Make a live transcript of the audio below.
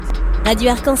A du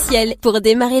arc-en-ciel pour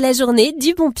démarrer la journée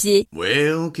du bon pied.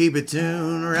 Well, keep it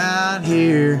tuned right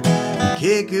here.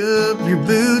 Kick up your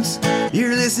boots.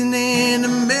 You're listening to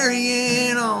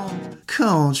Marion on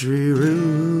Country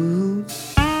Roots.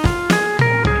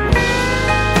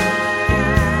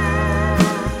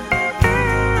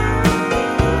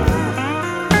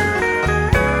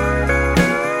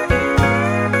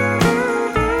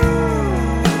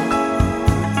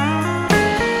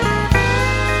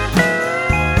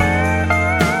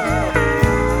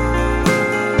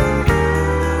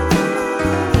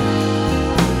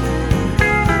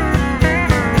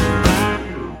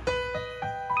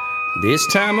 This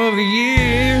time of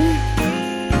year,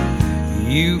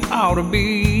 you ought to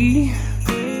be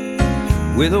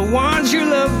with the ones you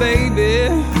love, baby.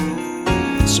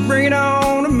 So bring it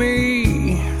on to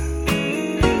me.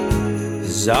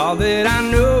 'Cause all that I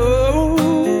know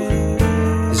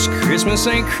is Christmas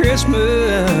ain't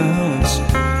Christmas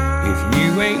if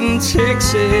you ain't in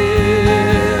Texas.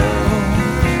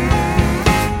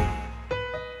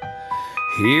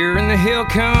 Here in the hill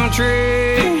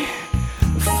country,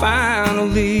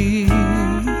 finally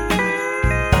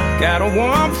got a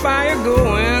warm fire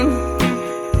going,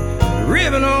 a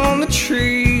ribbon on the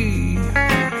tree,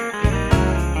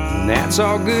 and that's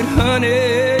all good,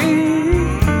 honey.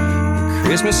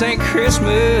 Christmas ain't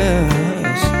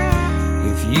Christmas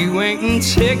if you ain't in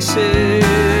Texas.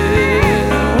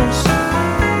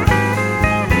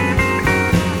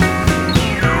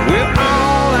 Well,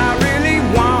 all I really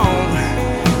want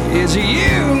is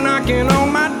you knocking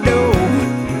on my door.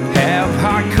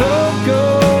 Hot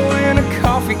cocoa and a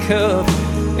coffee cup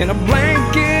and a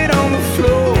blanket on the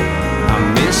floor.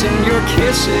 I'm missing your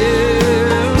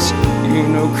kisses. You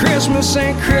know Christmas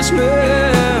ain't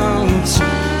Christmas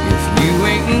if you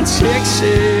ain't in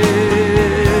Texas.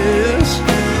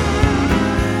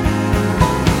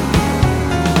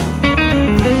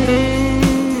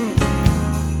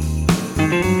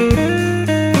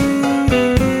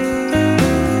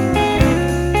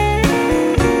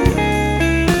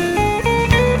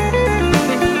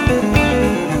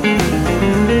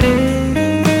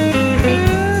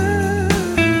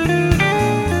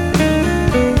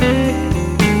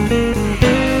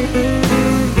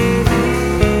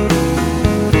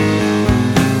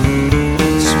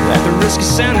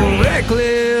 Sounding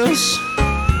reckless,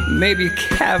 maybe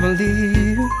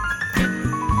cavalier,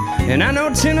 and I know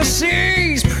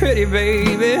Tennessee's pretty,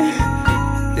 baby,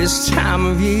 this time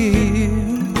of year.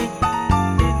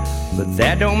 But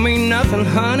that don't mean nothing,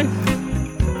 honey,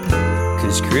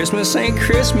 'cause Christmas ain't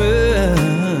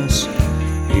Christmas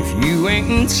if you ain't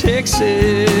in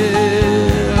Texas.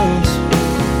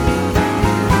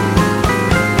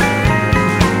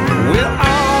 Well,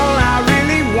 all I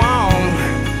really want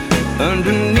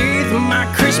underneath my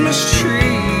Christmas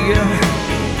tree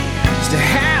is to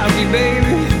have you,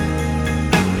 baby,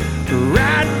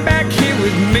 right back here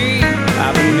with me.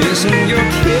 I've been missing your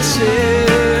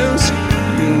kisses.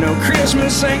 You know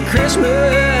Christmas ain't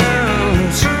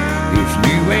Christmas if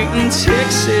you ain't in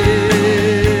Texas.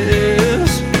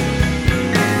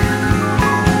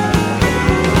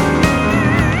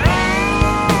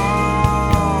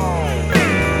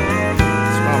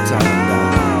 That's what I'm talking about.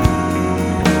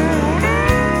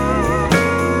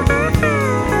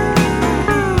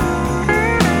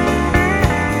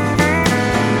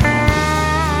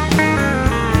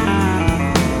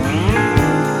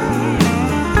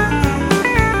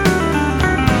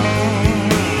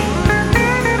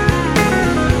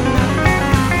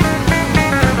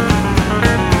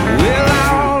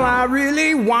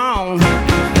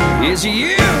 Is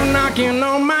you knocking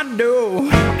on my door.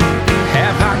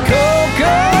 Have hot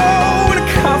cocoa and a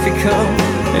coffee cup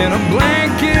and a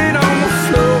blanket on the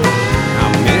floor.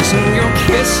 I'm missing your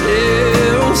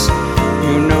kisses.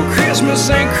 You know Christmas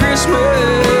ain't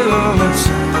Christmas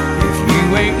if you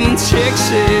ain't in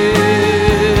Texas.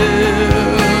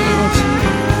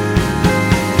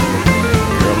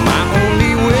 Girl, my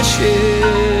only wish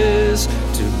is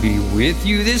to be with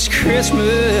you this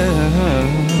Christmas.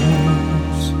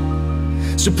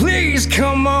 So please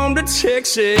come on to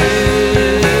Texas.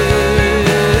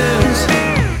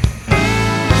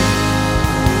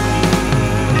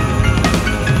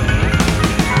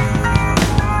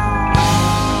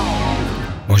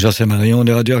 Bonjour, c'est Marion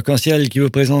de Radio Arc-en-Ciel qui vous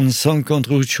présente Sans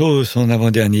contre autre chose, son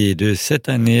avant-dernier de cette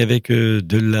année avec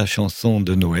de la chanson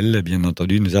de Noël. Bien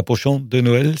entendu, nous approchons de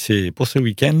Noël, c'est pour ce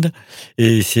week-end.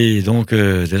 Et c'est donc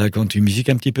de la country music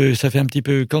un petit peu, ça fait un petit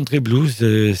peu country blues.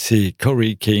 C'est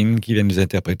Kane qui vient nous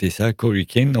interpréter ça.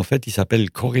 Kane, en fait, il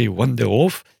s'appelle Corey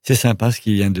Wonderhoff. C'est sympa ce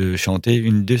qu'il vient de chanter,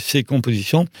 une de ses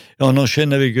compositions. Et on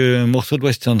enchaîne avec un morceau de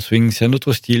Western Swing, c'est un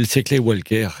autre style, c'est Clay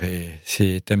Walker. Et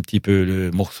c'est un petit peu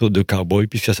le morceau de Cowboy,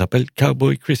 puisque ça s'appelle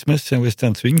Cowboy Christmas, c'est un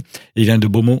Western Swing. Il vient de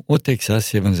Beaumont, au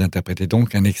Texas, et il va nous interpréter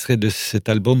donc un extrait de cet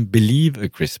album Believe a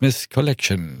Christmas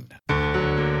Collection.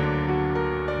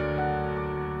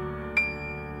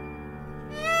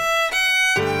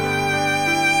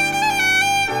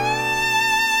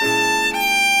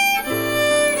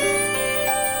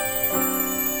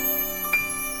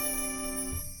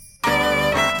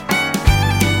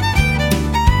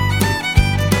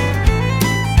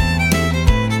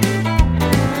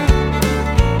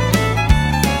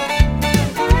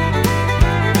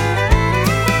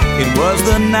 Was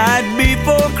the night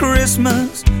before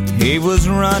Christmas, he was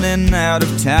running out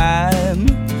of time.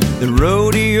 The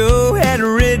rodeo had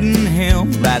ridden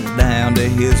him right down to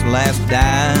his last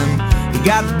dime. He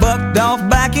got bucked off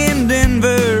back in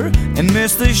Denver and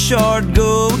missed the short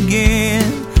go again.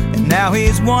 And now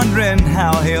he's wondering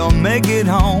how he'll make it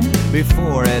home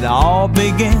before it all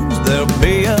begins. There'll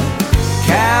be a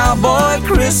cowboy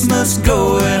Christmas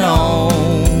going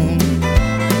on.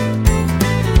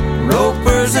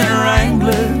 Ropers and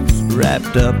wranglers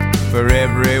wrapped up for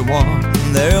everyone.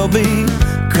 There'll be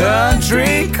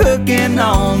country cooking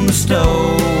on the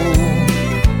stove,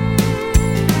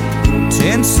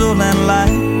 tinsel and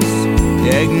lights,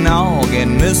 eggnog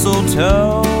and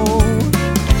mistletoe.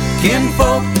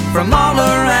 Kinfolk from all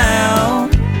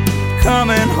around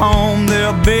coming home.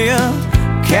 There'll be a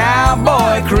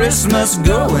cowboy Christmas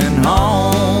going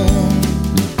on.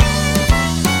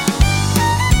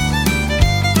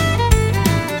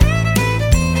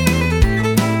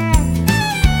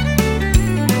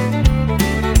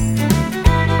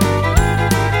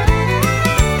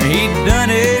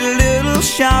 Done a little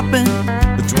shopping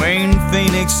between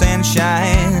Phoenix and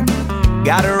Cheyenne.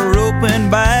 Got a roping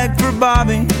bag for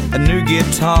Bobby, a new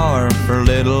guitar for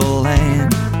little Ann.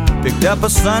 Picked up a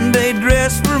Sunday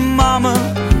dress for Mama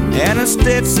and a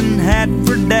Stetson hat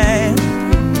for Dad.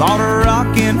 Bought a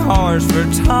rocking horse for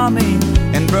Tommy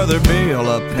and Brother Bill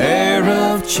a pair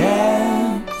of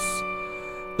chaps.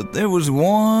 But there was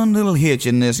one little hitch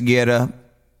in this get-up.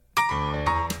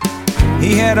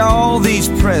 He had all these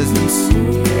presents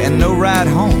and no ride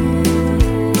home.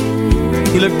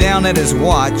 He looked down at his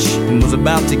watch and was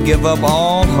about to give up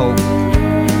all hope.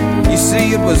 You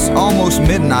see, it was almost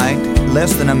midnight,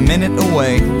 less than a minute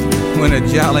away, when a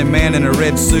jolly man in a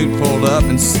red suit pulled up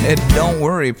and said, "Don't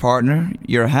worry, partner,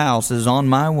 your house is on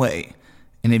my way.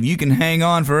 And if you can hang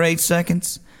on for 8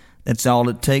 seconds, that's all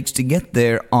it takes to get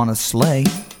there on a sleigh."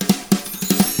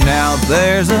 Now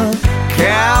there's a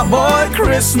cowboy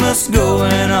Christmas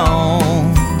going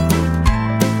on.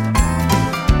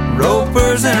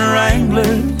 Ropers and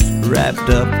wranglers wrapped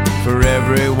up for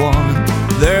everyone.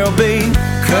 There'll be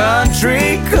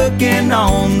country cooking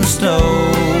on the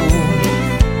stove,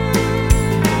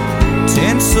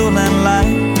 tinsel and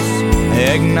lights,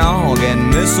 eggnog and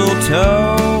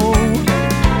mistletoe.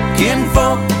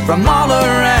 Kinfolk from all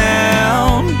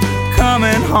around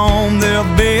coming home.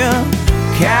 There'll be a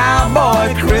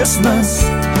cowboy Christmas,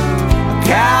 a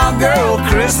cowgirl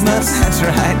Christmas, that's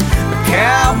right, a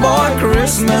cowboy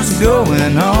Christmas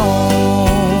going on.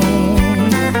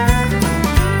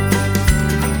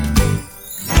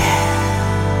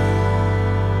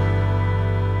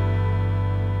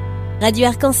 Radio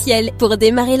Arc-en-Ciel pour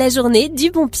démarrer la journée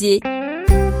du bon pied.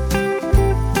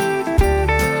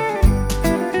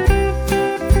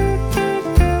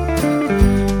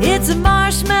 It's a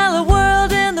marshmallow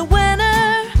world in the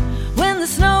winter when the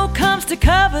snow comes to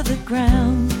cover the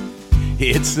ground.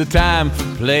 It's the time for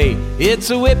play,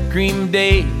 it's a whipped cream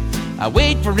day. I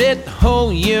wait for it the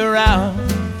whole year round.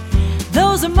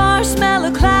 Those are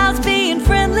marshmallow clouds being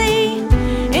friendly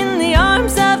in the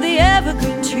arms of the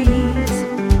evergreen trees.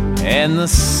 And the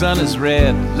sun is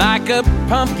red like a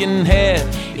pumpkin head.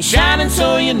 It's shining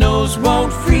so your nose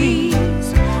won't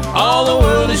freeze. All the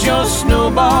world is your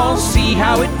snowball, see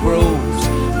how it grows.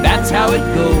 That's how it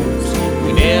goes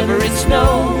whenever it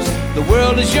snows. The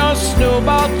world is your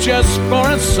snowball just for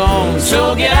a song.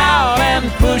 So get out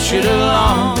and push it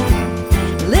along.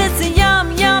 It's a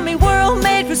yum, yummy world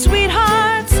made for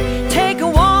sweethearts. Take a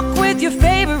walk with your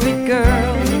favorite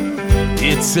girl.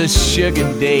 It's a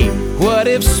sugar day. What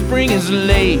if spring is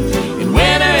late? In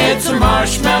winter it's a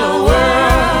marshmallow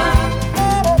world.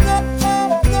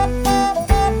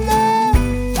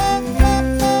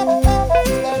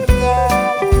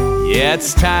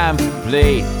 it's time to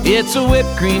play. It's a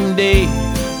whipped cream day.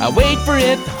 I wait for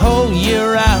it the whole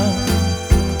year round.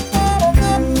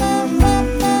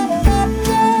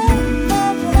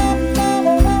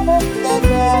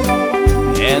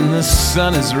 And the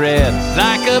sun is red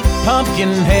like a pumpkin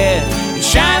head. It's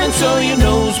shining so your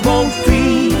nose won't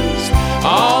freeze.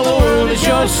 All the world is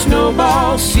your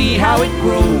snowball. See how it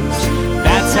grows.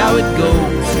 That's how it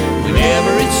goes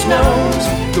whenever it snows.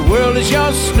 The world is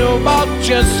your snowball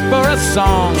just for a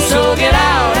song. So get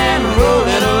out and roll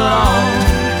it along.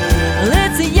 Well,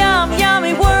 it's a yum,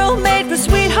 yummy world made for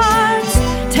sweethearts.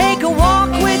 Take a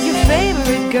walk with your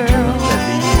favorite girl.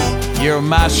 You're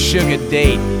my sugar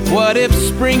date. What if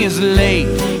spring is late?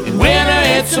 In winter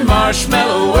it's a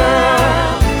marshmallow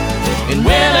world. In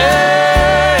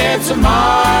winter it's a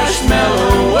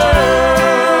marshmallow world.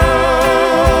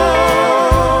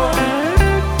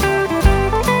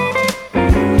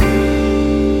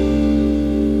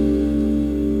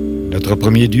 Notre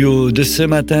premier duo de ce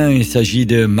matin, il s'agit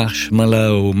de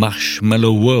Marshmallow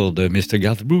World, Mr.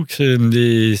 Garth Brooks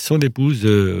et son épouse,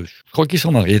 je crois qu'ils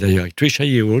sont mariés d'ailleurs, avec TRISHA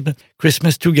YEARWOOD.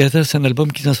 Christmas Together, c'est un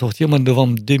album qu'ils ont sorti au mois de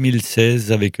novembre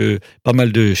 2016 avec pas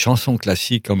mal de chansons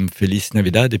classiques comme Feliz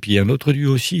Navidad et puis un autre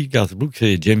duo aussi, Garth Brooks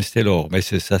et James Taylor, mais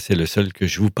c'est le seul que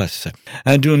je vous passe.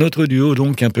 Un autre duo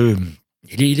donc un peu...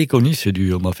 Il est connu ce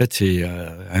duo, mais en fait c'est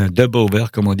un dub over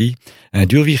comme on dit, un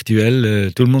duo virtuel,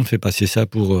 tout le monde fait passer ça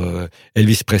pour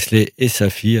Elvis Presley et sa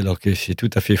fille alors que c'est tout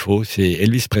à fait faux, c'est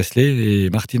Elvis Presley et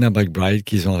Martina McBride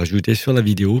qu'ils ont rajouté sur la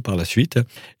vidéo par la suite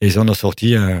et ils en ont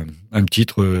sorti un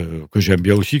titre que j'aime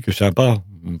bien aussi, que c'est sympa,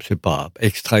 c'est pas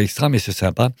extra mais c'est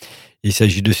sympa. Il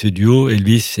s'agit de ce duo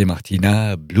Elvis et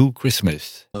Martina, Blue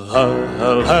Christmas.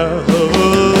 I'll have a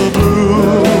blue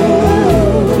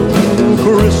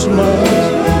Christmas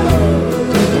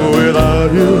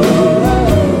without you.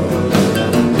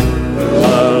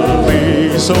 I'll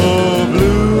be so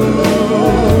blue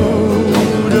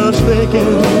just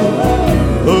thinking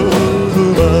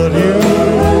about you.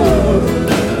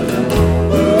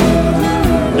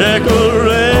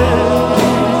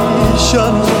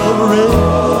 Decorations of red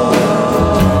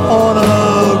on a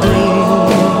green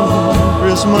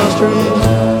Christmas tree.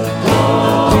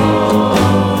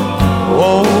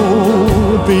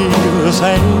 Be the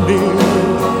same, dear,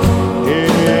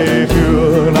 if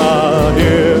you're not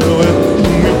here with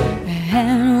me.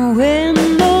 And when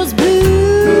those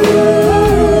blue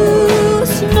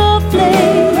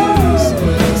snowflakes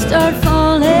start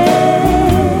falling,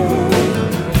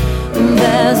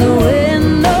 there's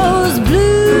when those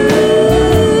blue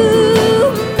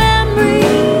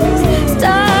memories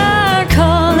start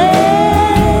calling,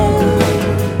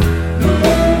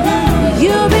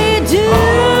 you'll be due.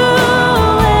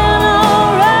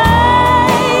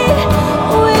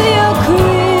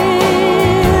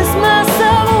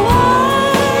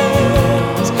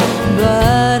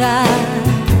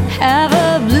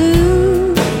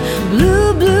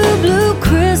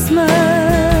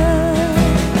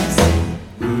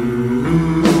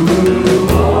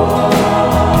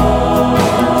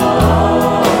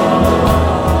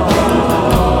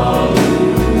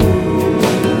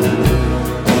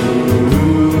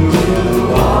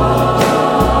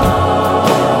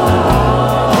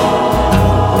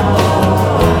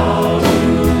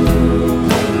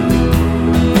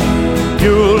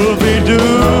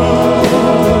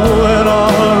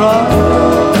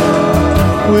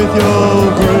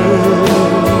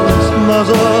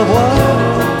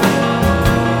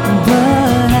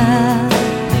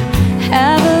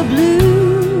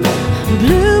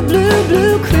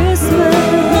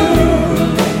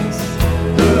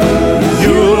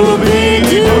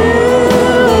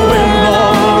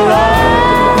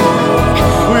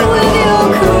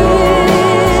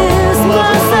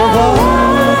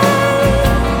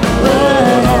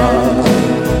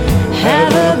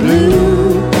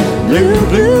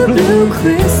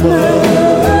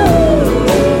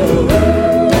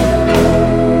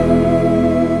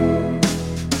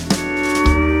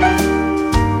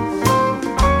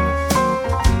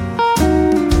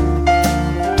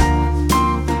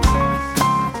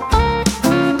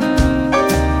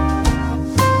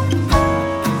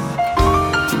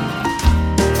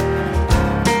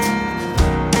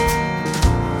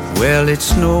 Well, it's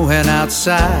snowing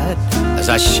outside as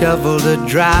I shovel the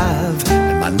drive,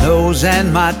 and my nose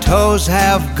and my toes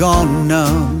have gone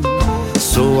numb.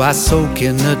 So I soak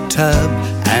in the tub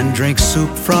and drink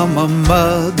soup from a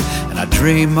mug, and I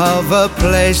dream of a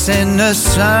place in the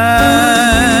sun.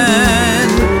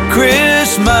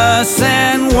 Christmas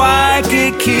and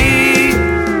Waikiki,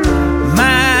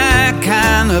 my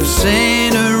kind of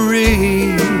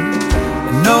scenery.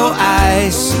 No No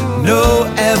ice,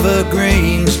 no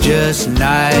evergreens, just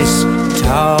nice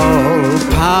tall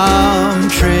palm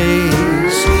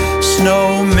trees.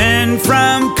 Snowmen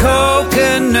from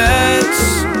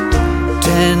coconuts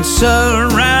dance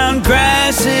around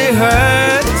grassy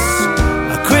huts.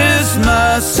 A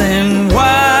Christmas in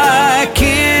Waikiki.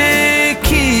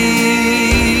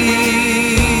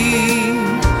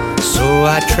 So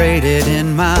I traded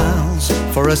in miles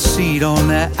for a seat on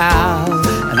the owl,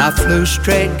 and I flew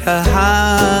straight to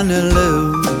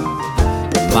Honolulu.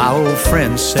 My old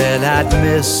friend said I'd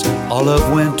miss all of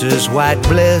winter's white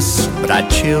bliss, but I'd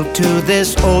chill to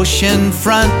this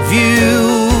oceanfront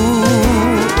view.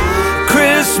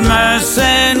 Christmas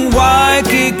in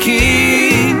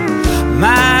Waikiki,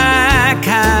 my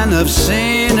kind of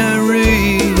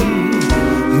scenery.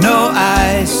 No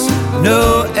ice,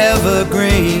 no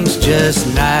evergreens, just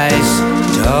nice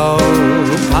tall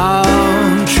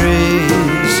palm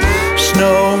trees.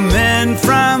 Snowmen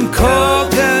from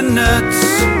coconuts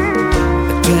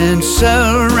dance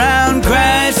around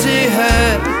grassy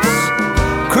huts.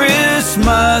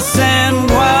 Christmas in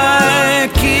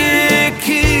Waikiki.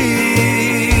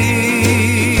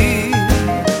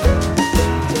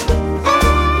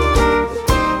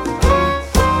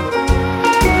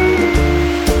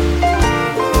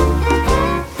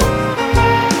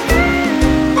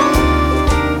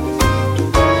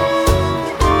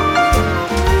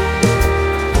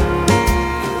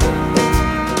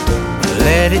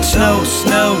 Let it snow,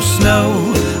 snow,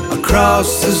 snow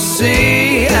across the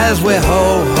sea as we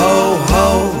ho, ho,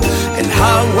 ho in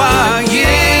Hawaii.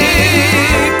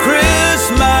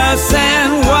 Christmas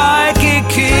in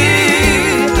Waikiki,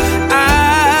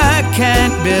 I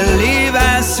can't believe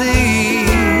I see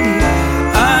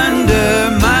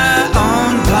under my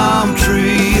own palm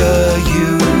tree a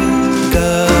ukulele,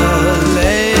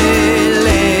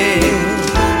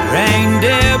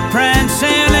 reindeer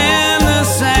prancing in the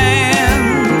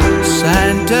sand,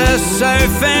 Santa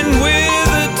surfing with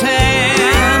a tan.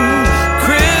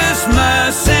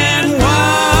 Christmas in Waikiki.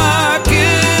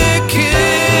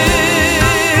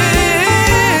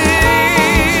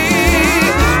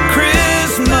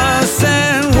 Christmas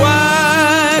in Waikiki.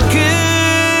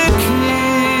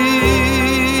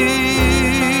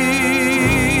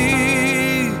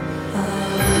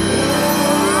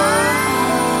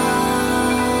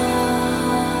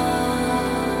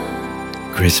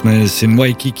 Christmas in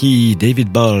Waikiki, David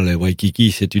Ball.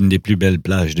 Waikiki, c'est une des plus belles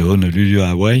plages de Honolulu à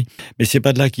Hawaï. Mais c'est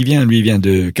pas de là qu'il vient. Lui, il vient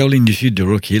de Caroline du Sud, de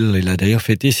Rock Hill. Il a d'ailleurs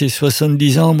fêté ses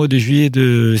 70 ans au mois de juillet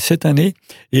de cette année.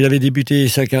 Il avait débuté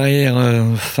sa carrière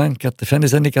fin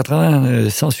des années 80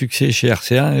 sans succès chez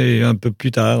RCA, et un peu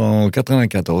plus tard, en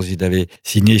 94, il avait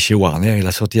signé chez Warner. Il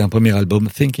a sorti un premier album,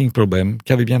 Thinking Problem,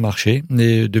 qui avait bien marché.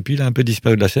 Et depuis, il a un peu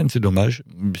disparu de la scène. C'est dommage.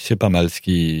 C'est pas mal ce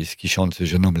qui chante ce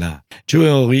jeune homme-là. Joe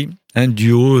et Rory, un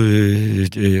duo,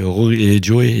 et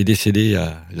Joe est décédé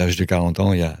à l'âge de 40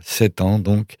 ans, il y a 7 ans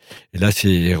donc. Et là,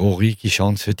 c'est Rory qui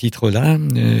chante ce titre-là.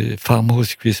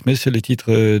 Farmer's Christmas, c'est le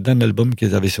titre d'un album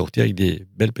qu'ils avaient sorti avec des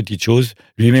belles petites choses.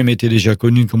 Lui-même était déjà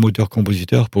connu comme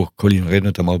auteur-compositeur pour Colin Ray,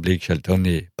 notamment Blake Shelton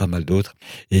et pas mal d'autres.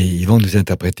 Et ils vont nous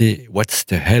interpréter What's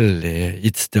the Hell, et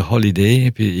It's the Holiday.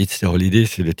 Et puis It's the Holiday,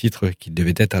 c'est le titre qui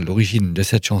devait être à l'origine de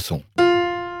cette chanson.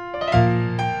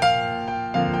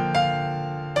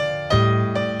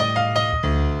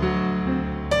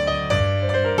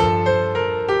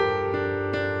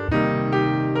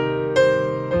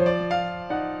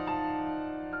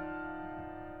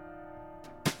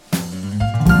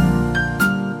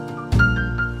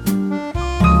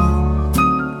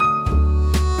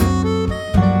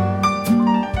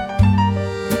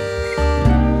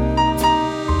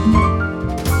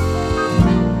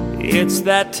 It's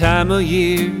that time of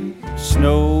year,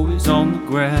 snow is on the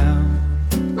ground.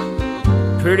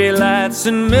 Pretty lights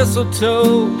and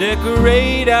mistletoe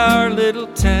decorate our little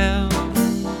town.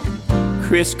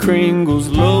 Kris Kringle's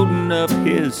loading up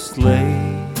his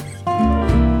sleigh.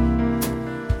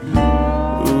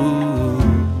 Ooh,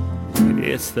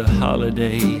 it's the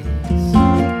holidays.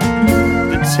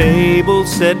 The table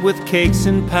set with cakes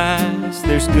and pies,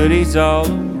 there's goodies all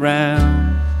around.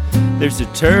 There's a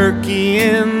turkey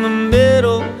in the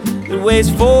middle that weighs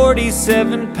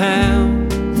 47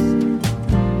 pounds.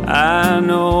 I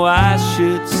know I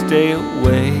should stay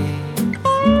away.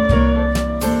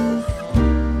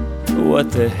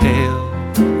 What the hell,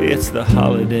 it's the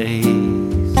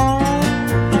holidays.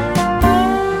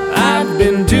 I've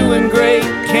been doing great,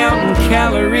 counting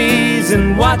calories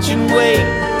and watching weight.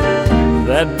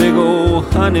 That big old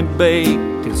honey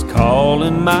baked is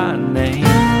calling my name.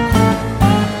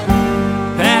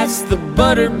 Pass the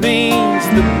butter beans,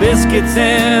 the biscuits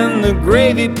and the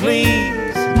gravy,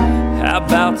 please.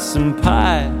 about some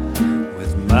pie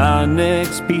with my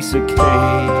next piece of cake.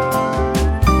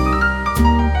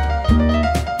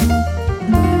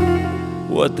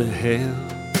 What the hell,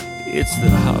 it's the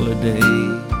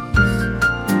holidays.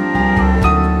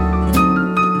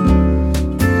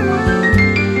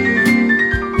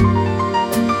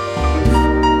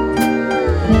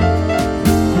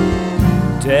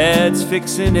 Dad's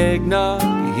fixing eggnog,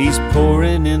 he's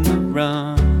pouring in the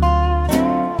rum.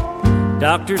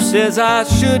 Doctor says I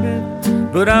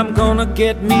shouldn't, but I'm gonna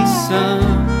get me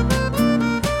some.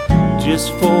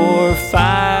 Just 4 or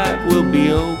 5 will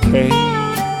be okay.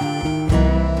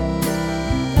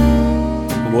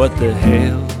 What the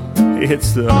hell,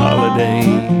 it's the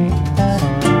holidays.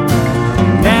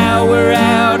 Now we're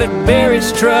out at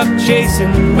Barry's truck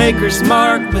chasing Maker's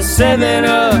Mark with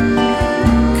 7-Up.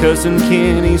 Cousin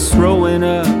Kenny's throwing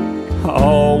up,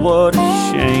 oh what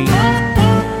a shame.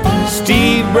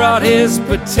 Steve brought his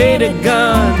potato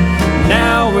gun,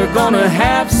 now we're gonna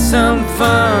have some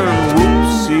fun.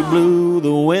 Whoops, he blew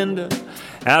the window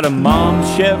out of Mom's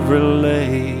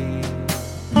Chevrolet.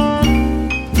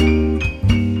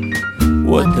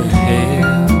 What the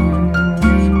hell,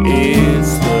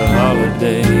 it's the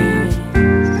holidays.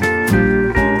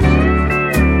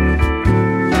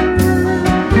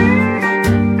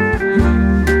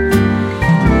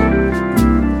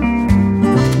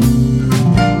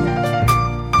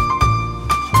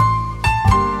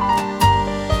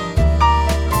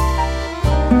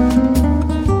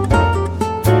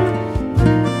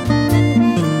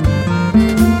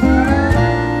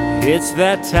 It's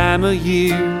that time of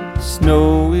year,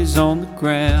 snow is on the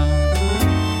ground.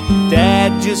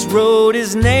 Dad just wrote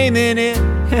his name in it,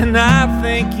 and I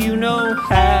think you know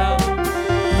how.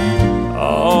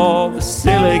 All the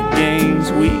silly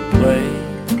games we play.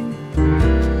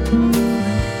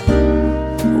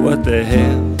 What the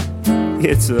hell,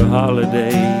 it's a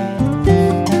holiday.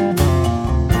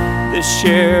 The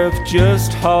sheriff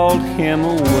just hauled him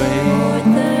away.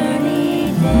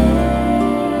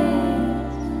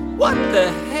 What the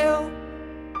hell?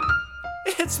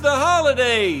 It's the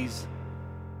holidays!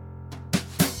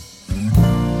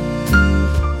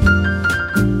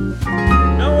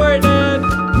 Don't worry, Dad.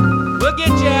 We'll get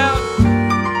you out.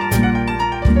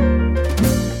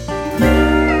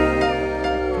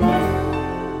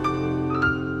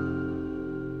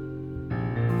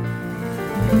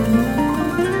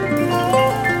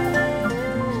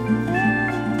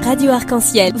 Radio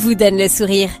Arc-en-Ciel vous donne le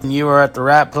sourire. You are at the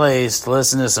right place to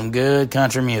listen to some good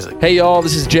country music. Hey y'all,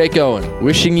 this is Jake Owen,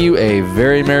 wishing you a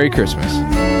very Merry Christmas.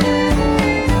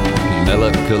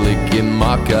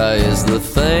 Melakalikimaka is the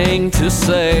thing to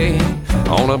say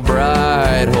on a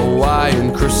bright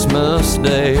Hawaiian Christmas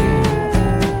day.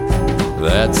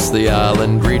 That's the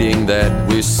island greeting that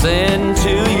we send to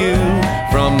you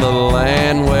from the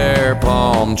land where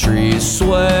palm trees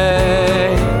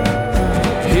sway.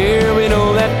 Here we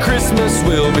know that Christmas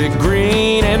will be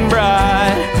green and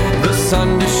bright, the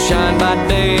sun to shine by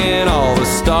day and all the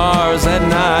stars at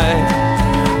night.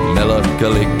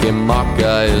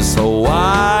 Melakalikimaka is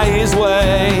Hawaii's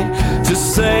way to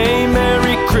say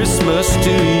Merry Christmas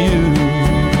to you.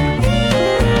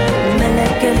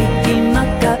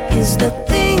 Melakalikimaka is the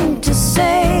thing to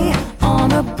say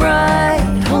on a bright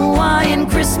Hawaiian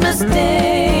Christmas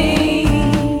day.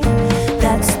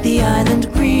 That's the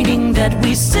island greeting that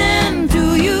we send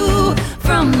to you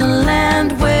from the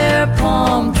land where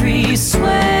palm trees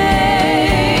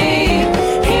sway.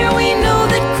 Here we know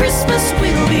that Christmas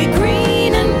will be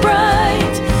green and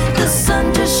bright, the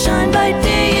sun to shine by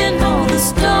day and all the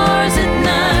stars at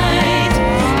night.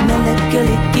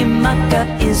 Melakalikimaka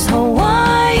is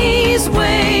Hawaii's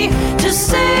way to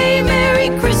say Merry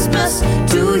Christmas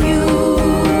to you.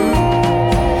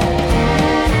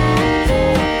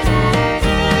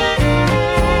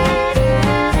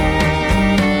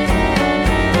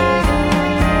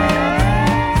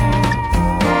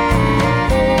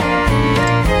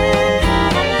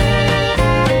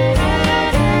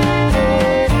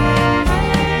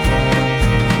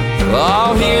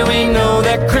 Oh, here we know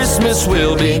that Christmas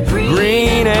will be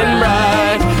green and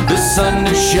bright, the sun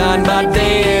to shine by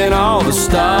day and all the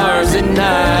stars at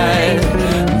night.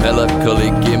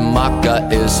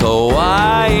 Melakalikimaka is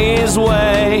Hawaii's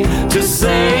way to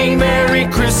say Merry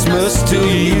Christmas to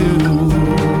you.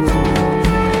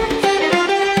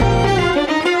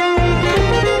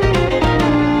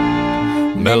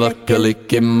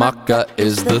 Melakalikimaka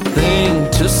is the thing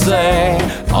to say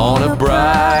on a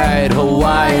bright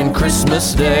Hawaiian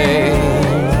Christmas day.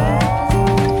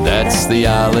 That's the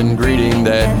island greeting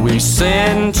that we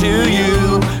send to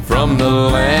you from the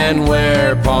land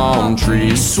where palm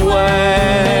trees sway.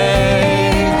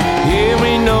 Here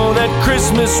we know that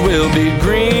Christmas will be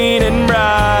green and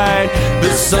bright.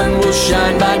 The sun will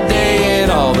shine by day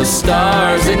and all the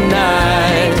stars at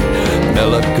night.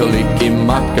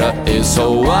 Melakalikimaka is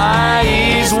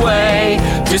Hawaii's way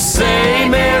to say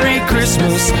Merry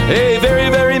Christmas, a very,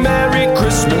 very Merry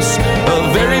Christmas,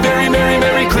 a very, very Merry,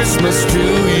 Merry Christmas to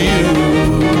you.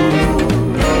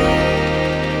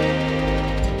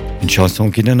 Une chanson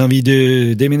qui donne envie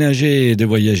de déménager, de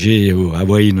voyager au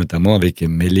Hawaï notamment avec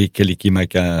Mele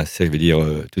Kalikimaka, ça veut dire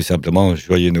tout simplement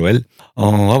Joyeux Noël.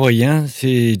 En hawaïen,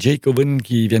 c'est Jake Owen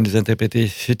qui vient de nous interpréter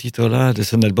ce titre-là de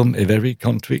son album A Very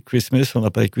Country Christmas. On l'a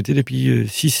pas écouté depuis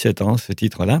 6-7 ans, ce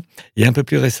titre-là. Et un peu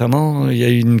plus récemment, il y a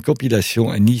une compilation,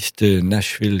 An East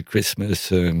Nashville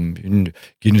Christmas,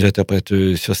 qui nous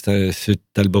interprète sur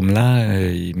cet album-là.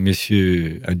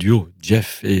 Un duo,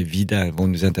 Jeff et Vida, vont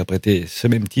nous interpréter ce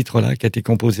même titre-là qui a été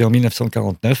composé en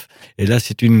 1949. Et là,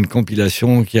 c'est une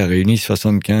compilation qui a réuni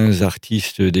 75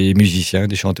 artistes, des musiciens,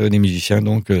 des chanteurs et des musiciens,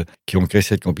 donc, qui ont créé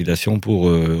cette compilation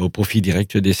au profit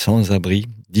direct des sans-abri.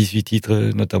 18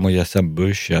 titres, notamment il y a Sam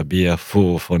Bush, il y a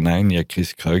BR449, il y a Chris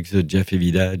Cruggs, Jeff et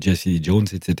Vida, Jesse Lee Jones,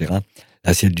 etc.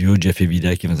 Là, c'est le duo Jeff et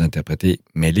Vida qui vont interpréter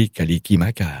Mele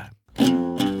Kalikimaka.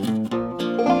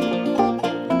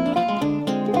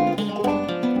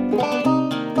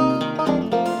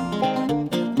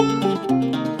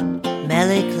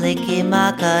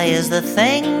 Kalikimaka is the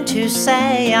thing to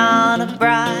say on a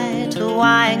bright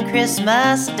Hawaiian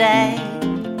Christmas day.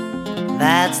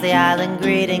 That's the island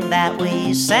greeting that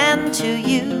we send to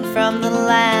you from the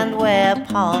land where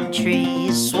palm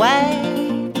trees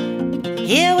sway.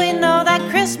 Here we know that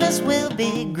Christmas will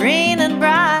be green and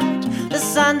bright, the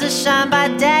sun to shine by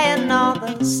day and all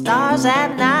the stars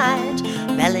at night.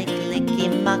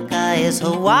 Kalikimaka is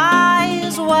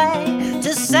Hawaii's way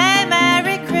to say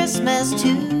Merry Christmas to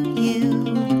you.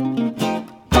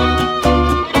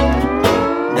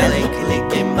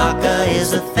 Kalikimaka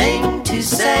is a thing to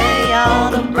say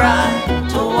on a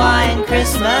bright Hawaiian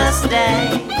Christmas day.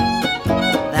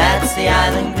 That's the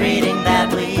island greeting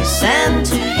that we send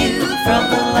to you from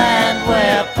the land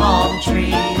where palm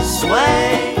trees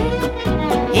sway.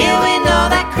 Here we know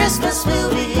that Christmas will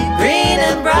be green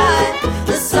and bright,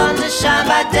 the sun to shine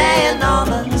by day and all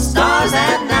the stars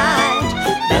at night.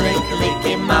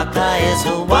 Kalikimaka is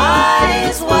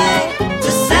Hawaii's way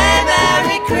to say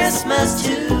Merry Christmas to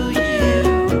you.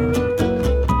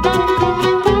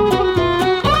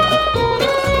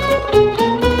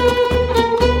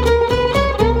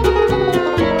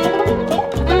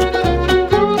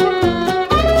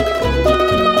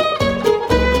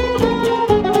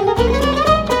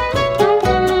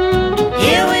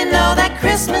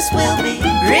 Will be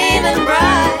green and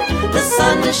bright, the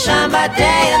sun to shine by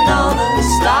day and all the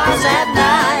stars at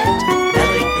night.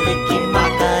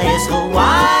 Kalikimaka is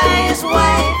Hawaii's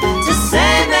way to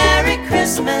say Merry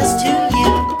Christmas to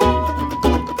you.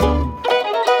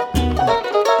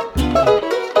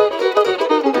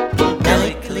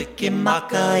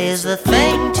 Kalikimaka is the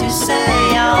thing to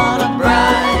say on a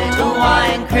bright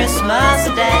Hawaiian Christmas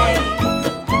day.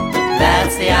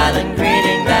 That's the island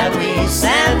greeting that we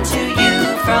send to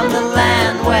you from the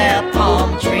land where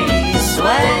palm trees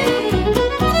sway.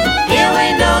 Here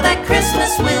we know that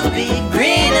Christmas will be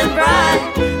green and bright,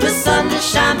 the sun to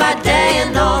shine by day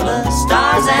and all the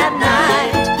stars at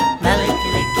night.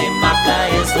 Kalikimaka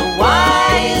is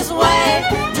Hawaii's way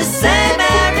to say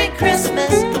Merry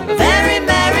Christmas, a very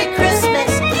Merry Christmas,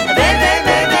 a very, very,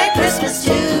 very Merry Christmas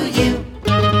to you.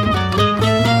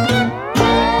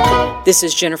 This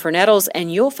is Jennifer Nettles,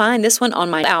 and you'll find this one on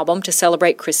my album to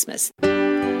celebrate Christmas.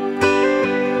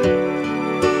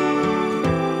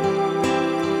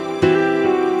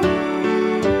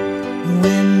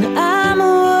 When I'm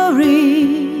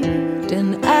worried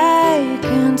and I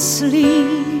can't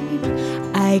sleep,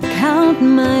 I count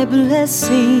my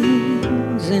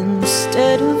blessings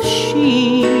instead of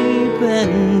sheep,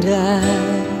 and I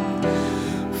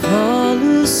fall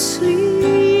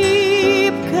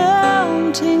asleep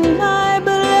counting my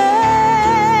blessings.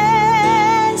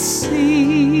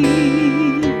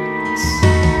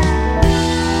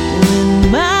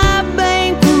 When my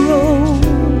bankroll's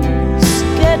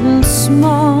getting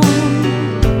small,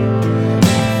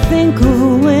 think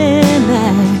of when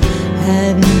I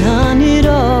had none at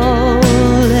all,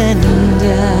 and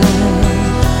I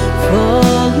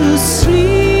fall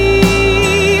asleep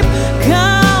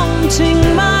counting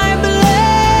my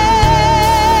blessings.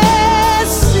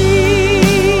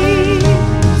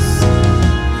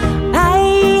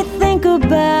 I think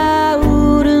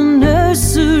about a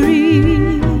nursery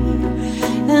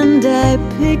and I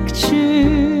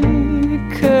picture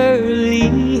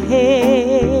curly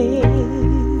heads,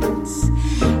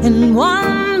 and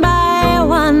one by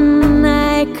one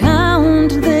I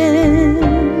count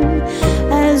them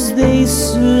as they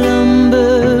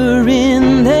slumber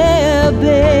in their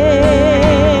beds.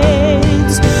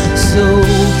 So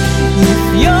if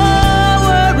you're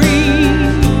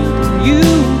worried you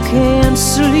can't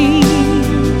sleep,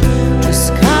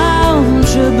 just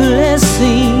count your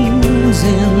blessings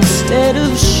instead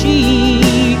of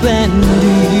sheep, and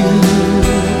you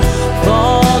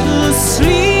fall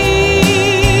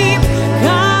asleep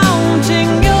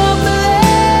counting your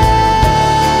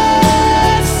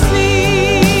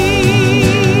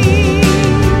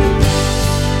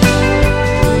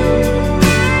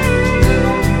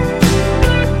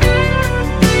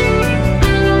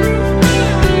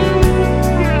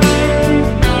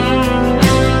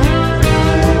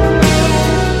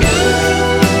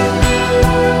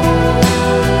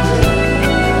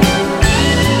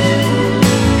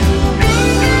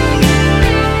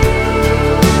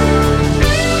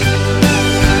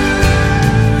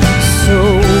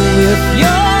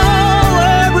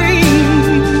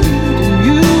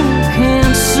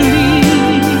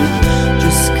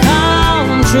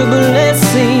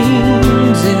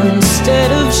blessings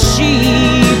instead of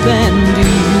sheep, and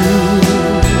you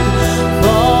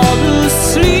fall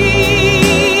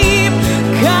asleep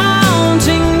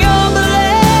counting your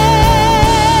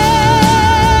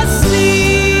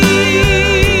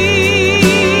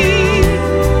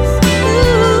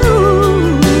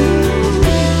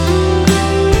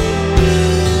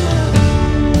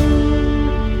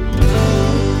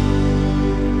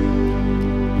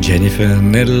Jennifer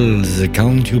Nettles,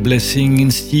 Count Your Blessing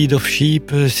Instead of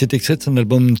Sheep, c'est extrait de son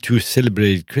album To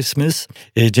Celebrate Christmas.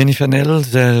 Et Jennifer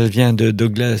Nettles, elle vient de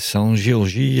Douglas en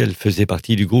Géorgie. Elle faisait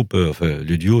partie du groupe,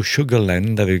 le duo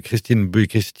Sugarland avec Christian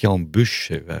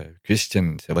Bush.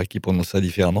 Christian, c'est vrai qu'il prononce ça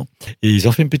différemment. Et ils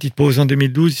ont fait une petite pause en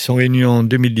 2012. Ils sont réunis en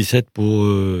 2017 pour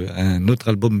un autre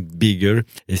album, Bigger.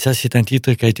 Et ça, c'est un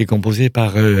titre qui a été composé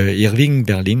par Irving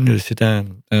Berlin. C'est un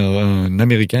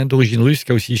Américain d'origine russe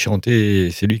qui a aussi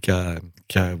chanté. C'est lui qui a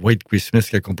White Christmas,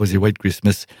 qui a composé White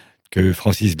Christmas, que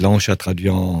Francis Blanche a traduit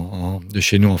de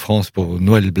chez nous en France pour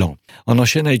Noël blanc. On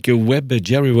enchaîne avec Webb,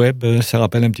 Jerry Webb. Ça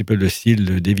rappelle un petit peu le style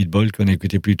de David Boyle qu'on a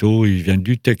écouté plus tôt. Il vient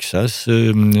du Texas.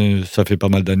 Ça fait pas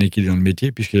mal d'années qu'il est dans le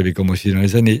métier puisqu'il avait commencé dans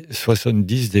les années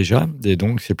 70 déjà. Et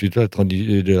donc, c'est plutôt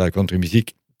de la country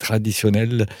music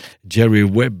traditionnelle. Jerry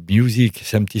Webb Music,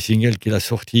 c'est un petit single qu'il a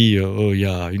sorti il y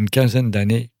a une quinzaine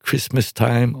d'années. Christmas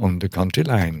Time on the Country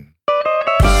Line.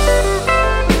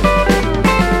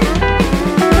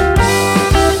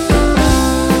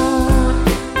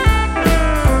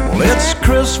 It's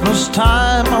Christmas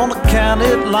time on the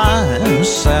county line.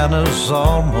 Santa's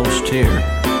almost here.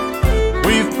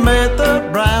 We've made the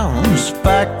rounds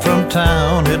back from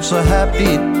town. It's a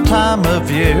happy time of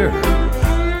year.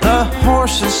 The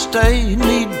horses stay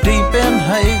knee-deep in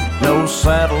hay. No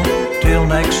saddle till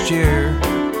next year.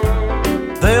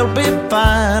 They'll be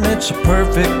fine. It's a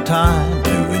perfect time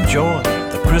to enjoy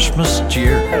the Christmas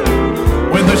cheer.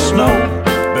 When the snow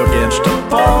begins to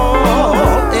fall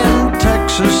in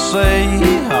Texas, say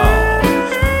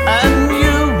and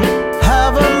you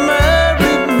have a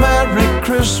merry, merry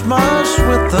Christmas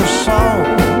with us all.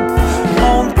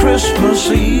 On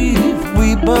Christmas Eve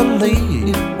we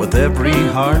believe with every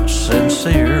heart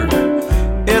sincere.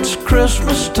 It's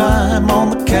Christmas time on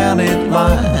the county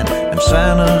line, and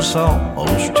Santa's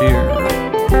almost here.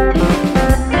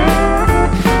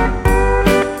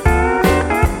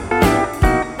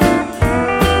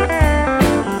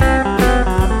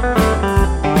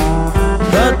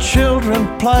 Children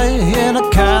play in a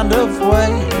kind of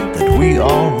way that we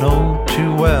all know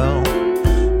too well.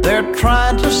 They're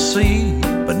trying to see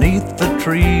beneath the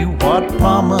tree what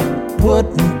Mama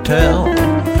wouldn't tell.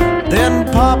 Then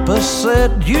Papa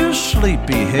said, you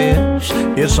sleepyheads,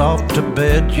 it's off to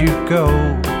bed you go.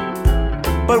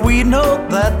 But we know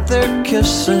that they're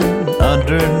kissing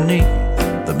underneath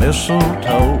the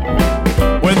mistletoe.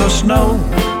 When the snow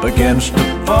begins to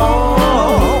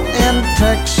fall in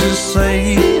Texas,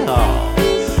 say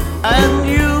and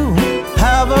you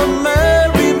have a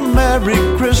merry, merry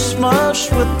Christmas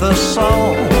with us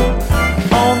all.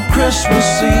 On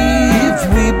Christmas Eve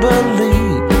we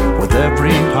believe with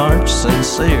every heart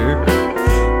sincere.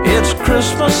 It's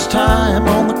Christmas time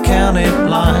on the county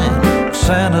line.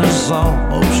 Santa's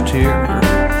almost here.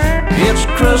 It's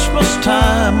Christmas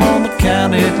time on the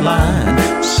county line.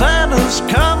 Santa's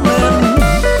coming.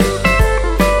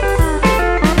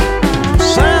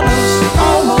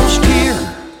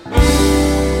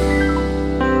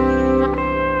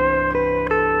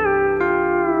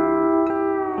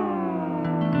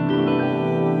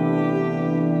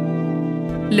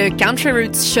 Le Country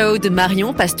Roots Show de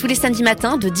Marion passe tous les samedis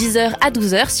matins de 10h à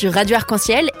 12h sur Radio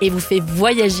Arc-en-Ciel et vous fait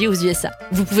voyager aux USA.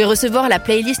 Vous pouvez recevoir la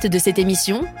playlist de cette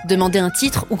émission, demander un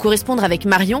titre ou correspondre avec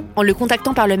Marion en le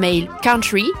contactant par le mail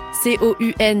country,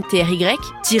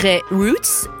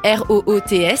 COUNTRY-roots,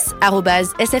 ROOTS,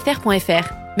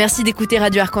 @sfr.fr. Merci d'écouter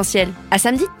Radio Arc-en-Ciel. À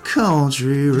samedi.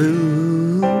 Country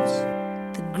Roots.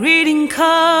 The greeting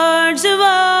cards have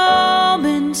all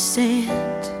been sent.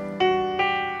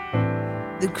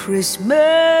 The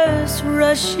Christmas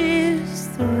rushes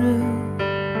through,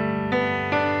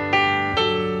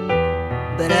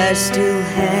 but I still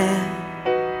have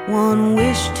one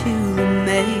wish to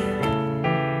make,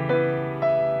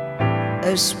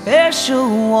 a special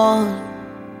one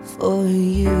for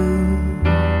you.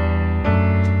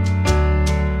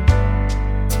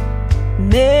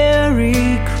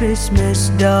 Merry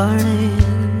Christmas, darling.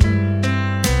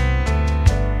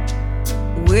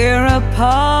 We're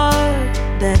apart,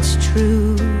 that's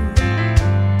true,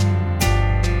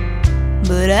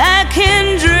 but I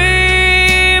can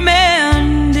dream,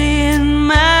 and in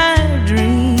my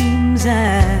dreams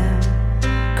I'm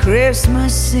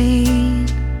Christmasing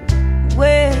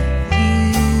with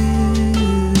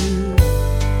you.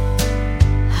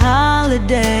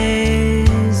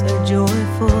 Holidays are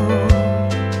joyful,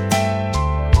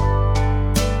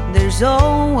 there's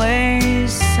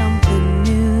always something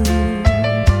new,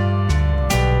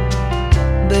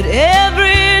 but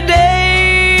every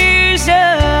day's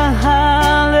a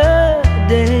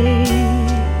holiday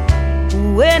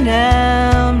when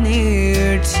I'm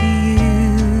near to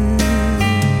you.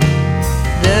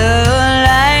 The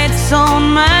lights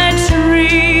on my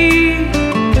tree,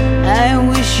 I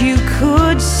wish you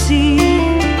could see,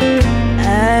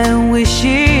 I wish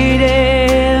it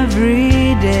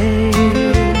every day.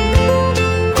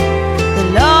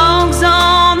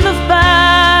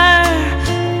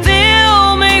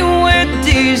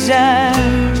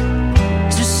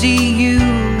 To see you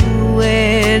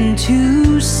and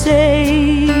to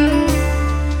say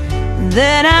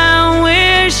that I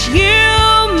wish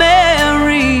you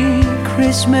Merry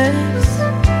Christmas,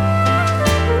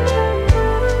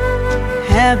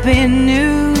 Happy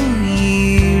New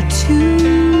Year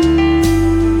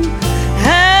too.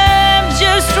 I've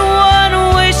just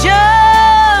one wish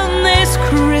on this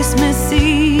Christmas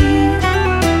Eve,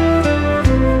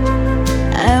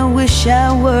 I wish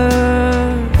I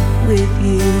were with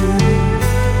you.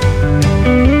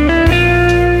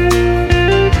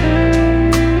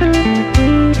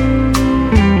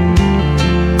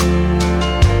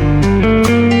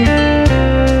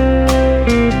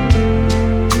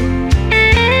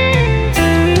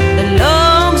 The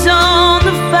logs on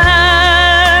the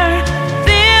fire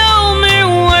fill me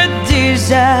with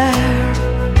desire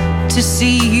to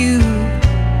see you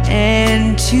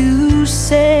and to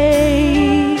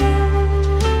say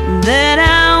that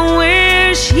I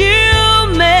wish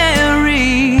you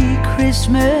Merry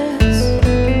Christmas,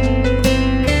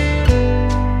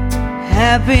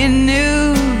 Happy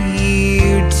New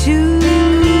Year too.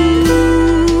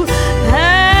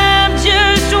 I've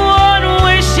just one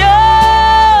wish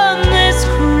on this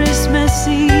Christmas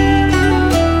Eve,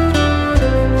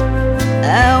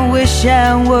 I wish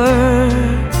I were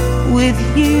with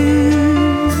you.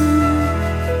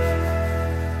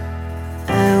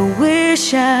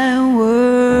 Wish I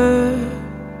were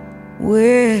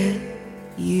with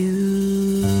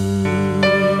you.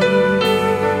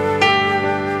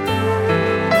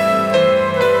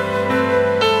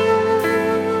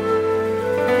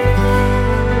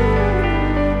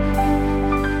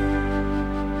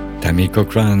 Tammy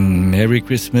Cochran, Merry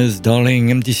Christmas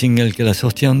Darling, un petit single qu'elle a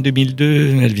sorti en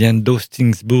 2002, elle vient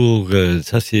d'Austinsburg,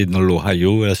 ça c'est dans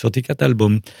l'Ohio, elle a sorti 4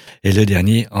 albums, et le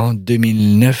dernier en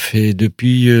 2009, et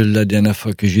depuis la dernière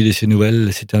fois que j'ai eu de ses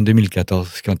nouvelles, c'était en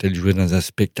 2014, quand elle jouait dans un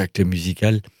spectacle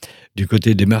musical du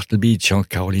côté de Myrtle Beach, en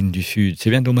Caroline du Sud. C'est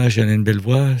bien dommage, elle a une belle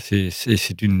voix,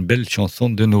 c'est une belle chanson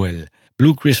de Noël.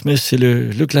 Blue Christmas, c'est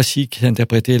le classique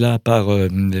interprété là par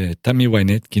Tammy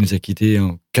Wynette qui nous a quittés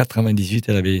en 98,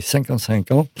 elle avait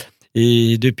 55 ans.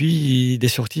 Et depuis, il est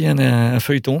sorti un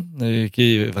feuilleton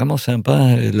qui est vraiment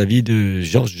sympa, la vie de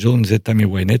George Jones et Tammy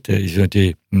Wynette. Ils ont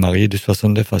été mariés de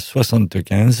 69 à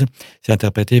 75. C'est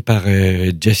interprété par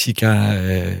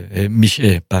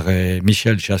Michel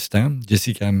Chastain,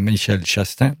 Jessica Michel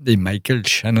Chastain et Michael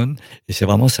Shannon. Et c'est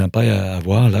vraiment sympa à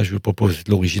voir. Là, je vous propose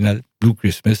l'original Blue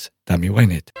Christmas, Tammy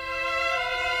Wynette.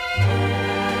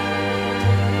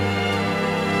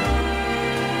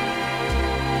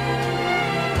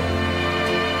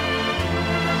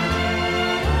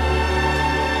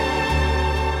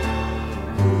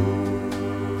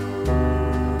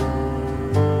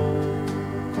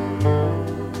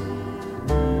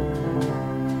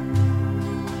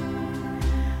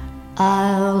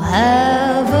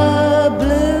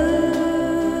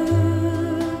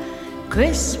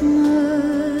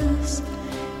 Christmas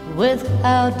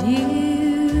without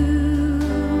you,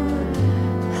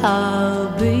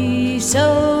 I'll be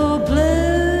so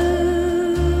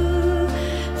blue,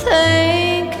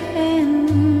 thinking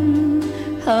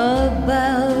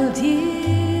about you.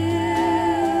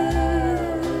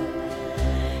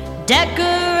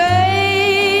 Decorations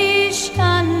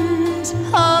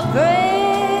of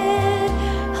red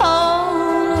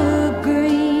on a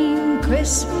green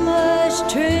Christmas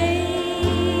tree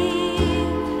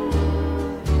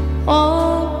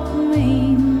won't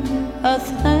mean a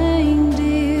thing,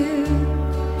 dear,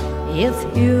 if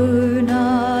you're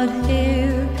not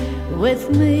here with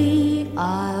me.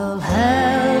 I'll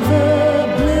have a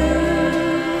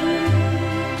blue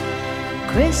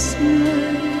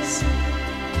Christmas,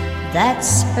 that's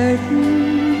certain.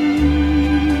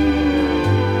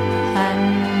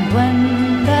 And when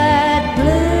that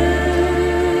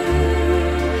blue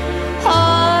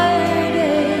heartache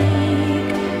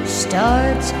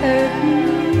starts hurting,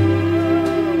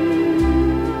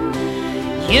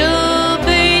 you'll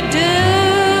be doing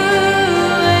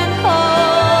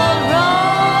all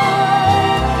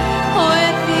right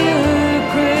with your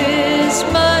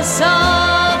Christmas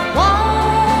of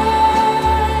white,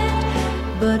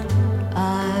 but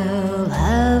I'll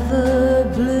have a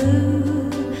blue,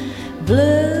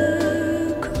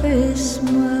 blue Christmas.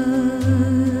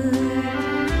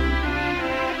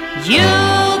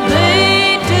 You'll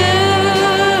be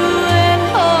doing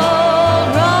all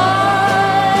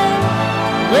right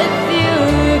with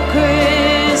your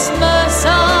Christmas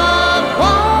of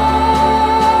white,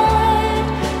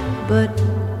 but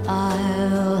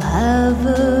I'll have a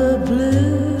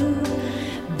blue,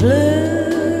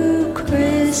 blue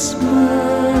Christmas.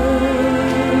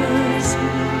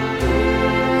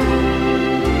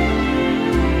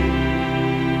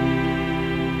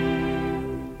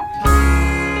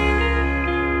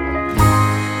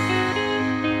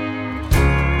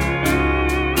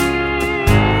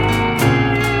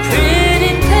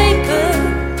 Pretty paper,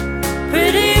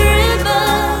 pretty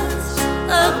ribbons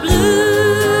of blue.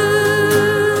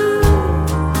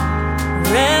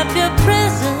 Wrap your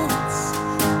presents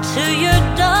to your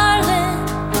darling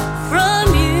from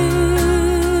you.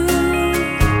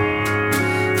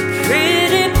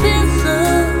 Pretty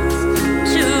pencils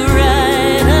to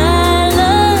write I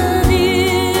love you.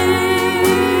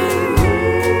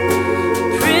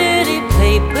 Pretty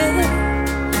paper,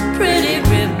 pretty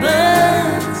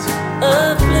ribbons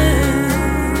of blue.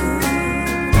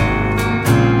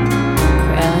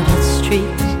 Crowded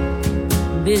street,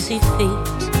 busy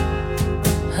feet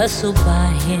hustle by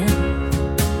him.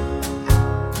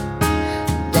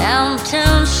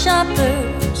 Downtown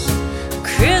shoppers,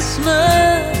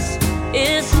 Christmas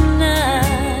is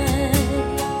nigh.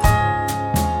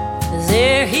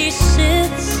 There he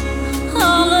sits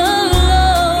all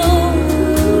alone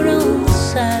on the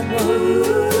sidewalk,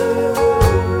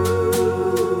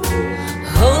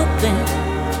 hoping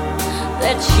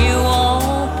that you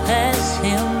won't pass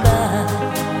him by.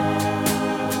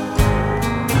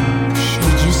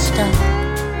 Should you stop?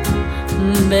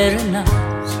 Better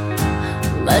not,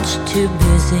 much too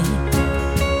busy.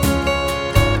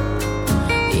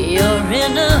 You're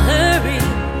in a hurry,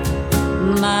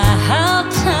 my how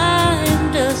time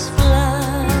does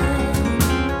fly.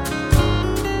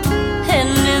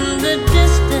 And in the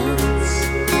distance,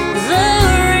 the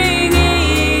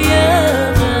ringing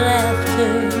of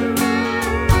laughter,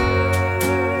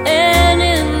 and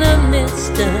in the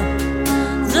midst of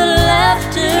the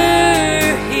laughter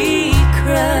he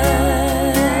cries.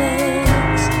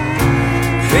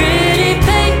 Pretty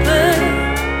paper,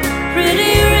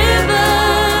 pretty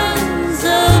ribbons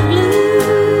of blue.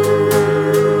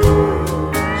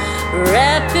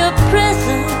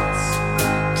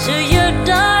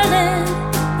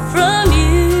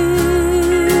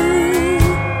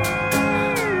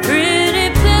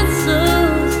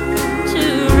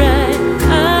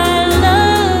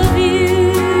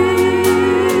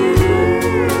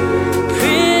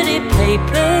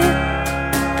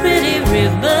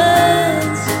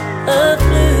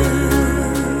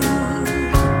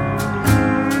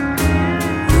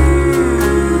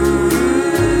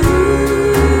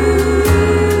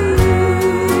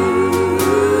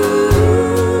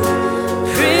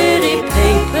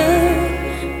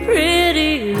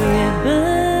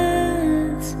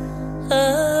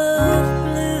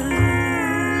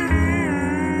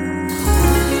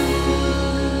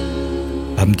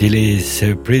 Pam Tillis,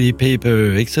 Pretty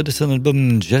Paper, extrait de son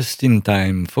album Just in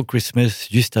Time for Christmas,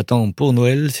 juste à temps pour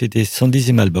Noël. C'était son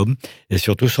 10e album et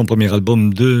surtout son premier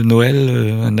album de Noël,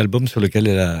 un album sur lequel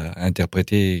elle a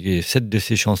interprété 7 de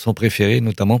ses chansons préférées,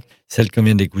 notamment celle qu'on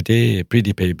vient d'écouter,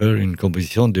 Pretty Paper, une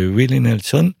composition de Willie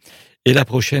Nelson. Et la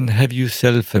prochaine, Have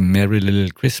Yourself a Merry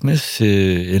Little Christmas,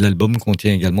 et l'album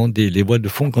contient également les voix de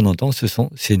fond qu'on entend, ce sont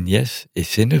ses nièces et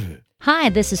ses neveux. Hi,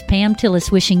 this is Pam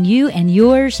Tillis wishing you and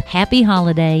yours happy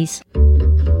holidays.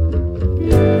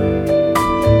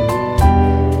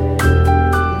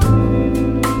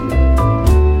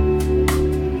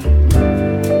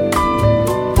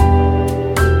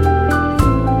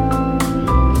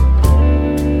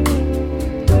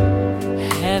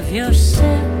 Have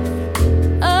yourself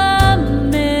a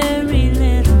merry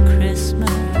little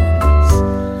Christmas.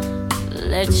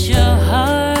 Let your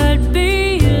heart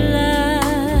be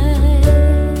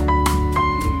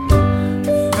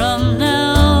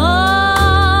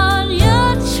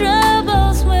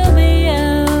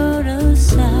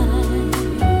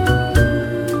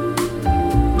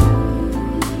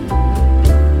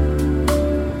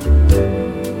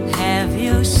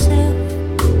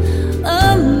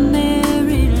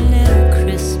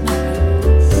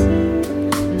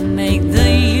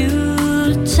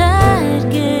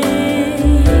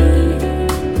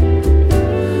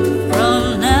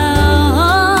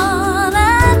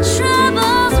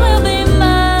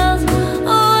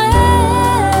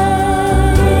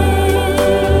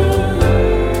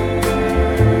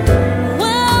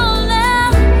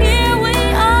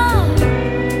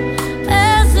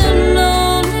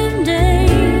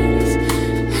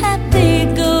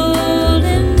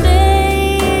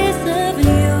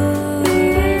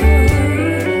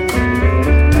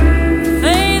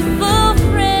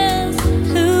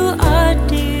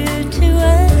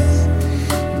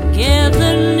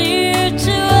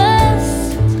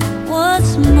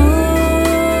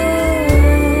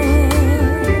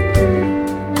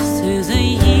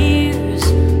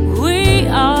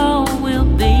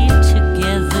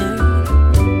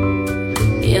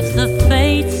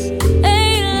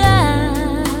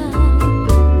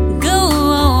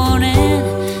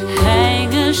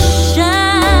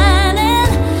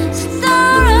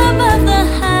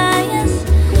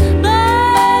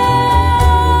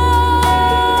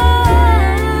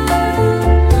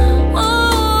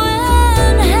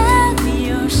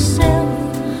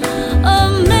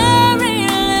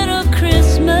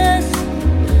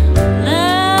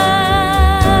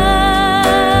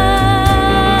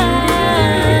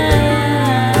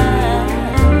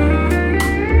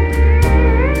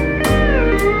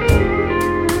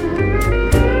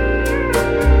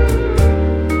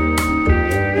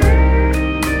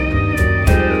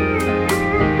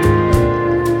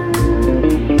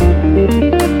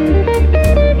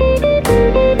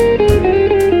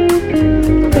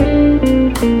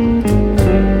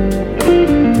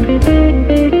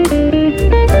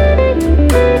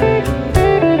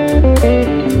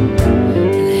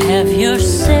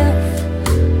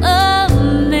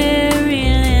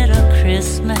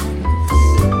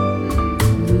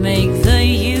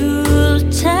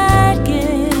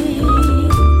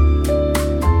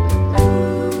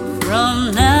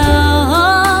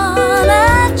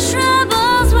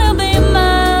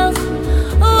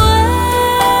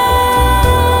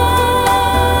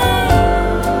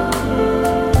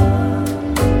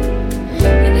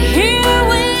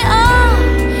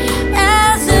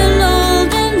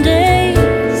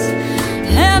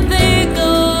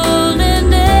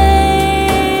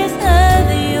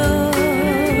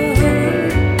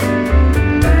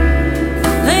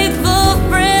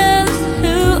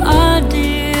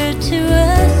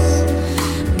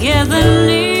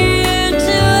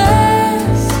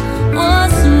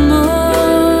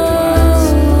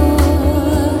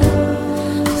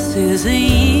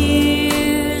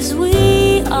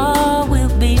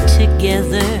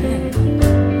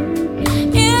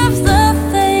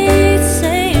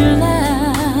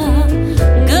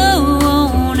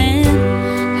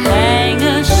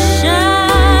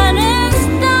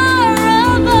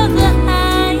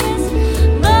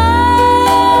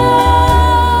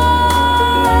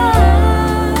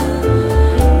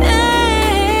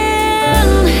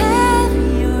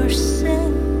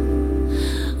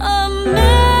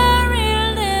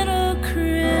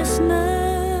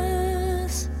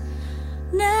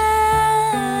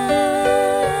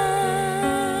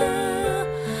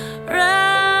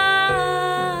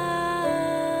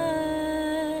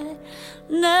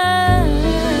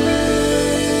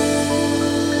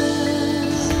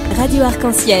Radio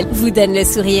Arc-en-Ciel vous donne le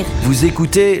sourire. Vous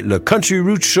écoutez le Country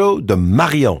Route Show de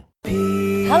Marion.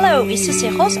 Peace Hello, ici c'est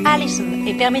Rose Allison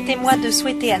et permettez-moi de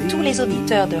souhaiter à tous les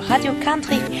auditeurs de Radio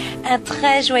Country un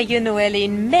très joyeux Noël et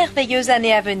une merveilleuse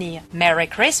année à venir. Merry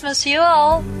Christmas you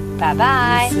all! Bye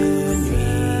bye!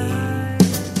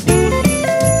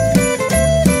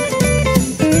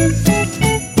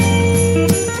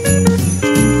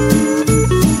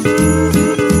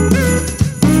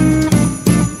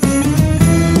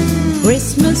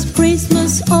 Christmas,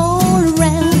 Christmas all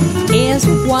around is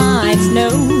white snow.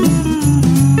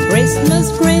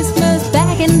 Christmas, Christmas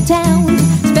back in town,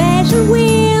 special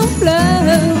wind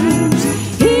blows.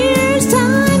 Here's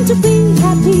time to be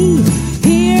happy,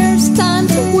 here's time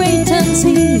to wait and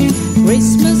see.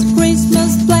 Christmas,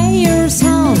 Christmas, play your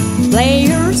song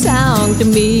to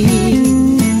me.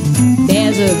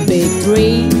 There's a big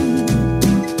tree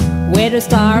with a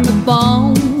star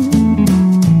above.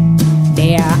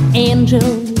 There are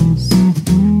angels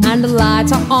and the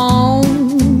lights are on.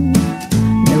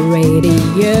 The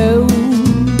radio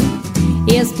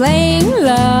is playing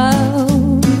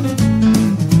loud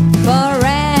for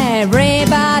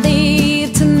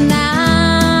everybody tonight.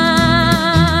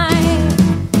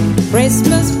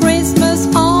 Christmas, Christmas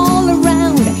all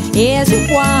around is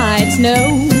white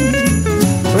snow.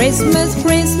 Christmas,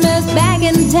 Christmas back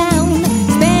in town,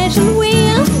 special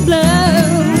wind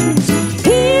blows.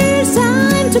 Here's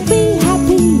time to be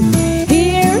happy,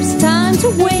 here's time to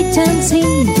wait and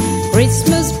see.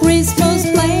 Christmas, Christmas,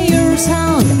 play your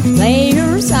song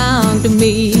to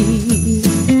me.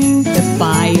 The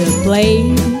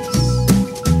fireplace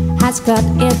has got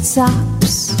its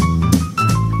ups,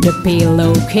 the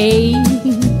pillowcase,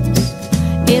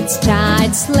 it's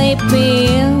tight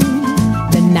sleeping.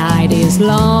 The night is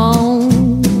long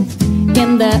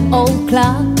in the old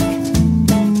clock.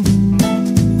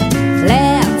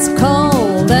 Let's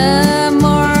call the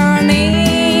morning.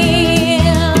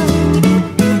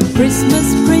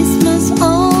 Christmas, Christmas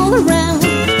all around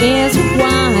is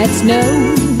white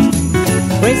snow.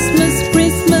 Christmas,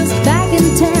 Christmas back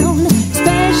in town,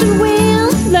 special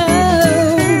wind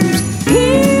blows.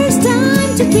 Here's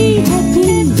time to be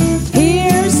happy,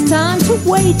 here's time to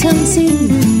wait and see.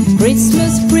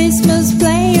 Christmas, Christmas,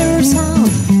 play your song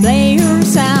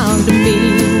to me.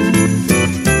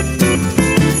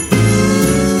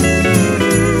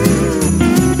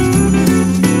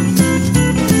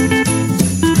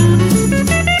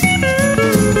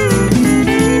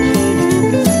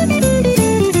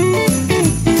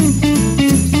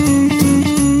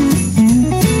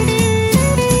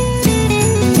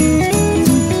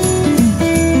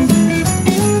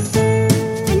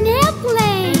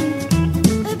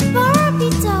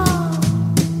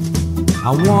 I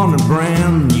want a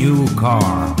brand new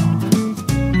car.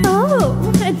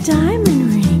 Oh, a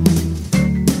diamond ring.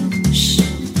 Shh,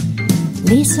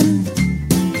 listen,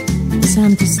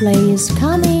 Santa's sleigh is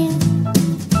coming.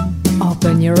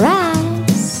 Open your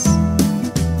eyes,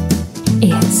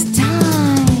 it's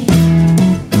time.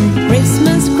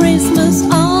 Christmas, Christmas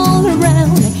all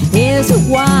around is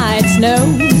white snow.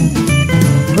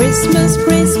 Christmas,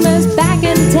 Christmas back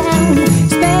in town,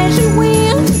 special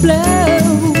wind blows.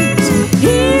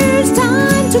 Here's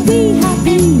time to be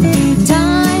happy,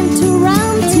 time to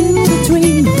run to the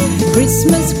tree.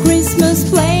 Christmas, Christmas,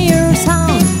 play your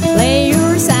song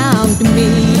to me.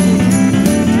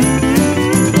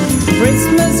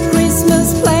 Christmas, Christmas,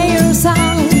 play your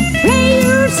song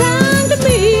to me.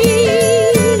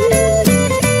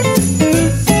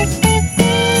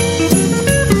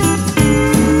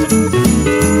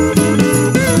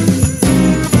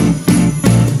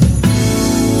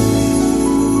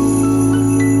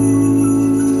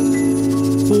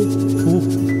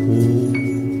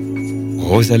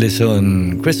 Rose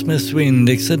Allison, Christmas Wind,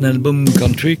 extrait d'un album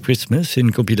Country Christmas, c'est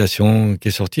une compilation qui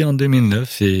est sortie en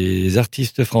 2009. C'est des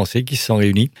artistes français qui se sont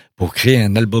réunis pour créer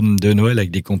un album de Noël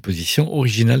avec des compositions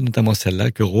originales, notamment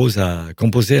celle-là que Rose a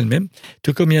composée elle-même.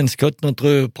 Tout comme Ian Scott,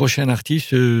 notre prochain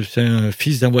artiste, c'est un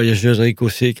fils d'un voyageur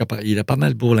écossais. Il a pas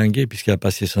mal bourlingué puisqu'il a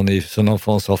passé son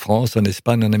enfance en France, en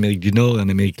Espagne, en Amérique du Nord, en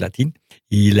Amérique latine.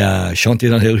 Il a chanté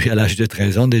dans les rues à l'âge de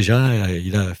 13 ans déjà,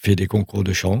 il a fait des concours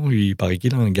de chant, il paraît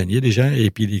qu'il en a gagné déjà, et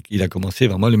puis il a commencé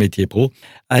vraiment le métier pro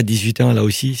à 18 ans là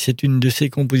aussi. C'est une de ses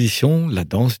compositions, la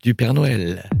danse du Père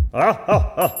Noël. La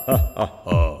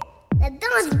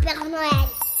danse du Père Noël.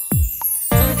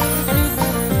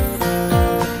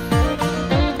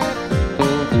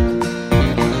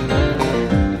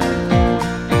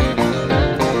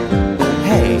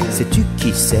 Sais-tu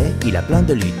qui c'est? Il a plein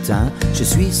de lutins. Je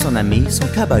suis son ami, son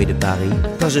cow-boy de Paris.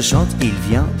 Quand je chante, il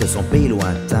vient de son pays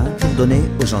lointain pour donner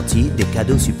aux gentils des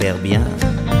cadeaux super bien.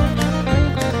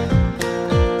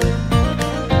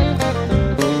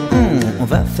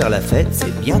 va faire la fête,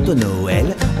 c'est bientôt Noël.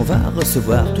 On va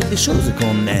recevoir toutes les choses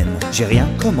qu'on aime. J'ai rien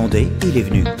commandé, il est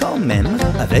venu quand même.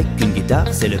 Avec une guitare,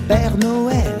 c'est le Père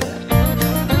Noël.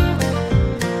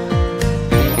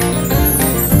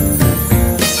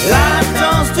 La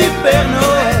danse du Père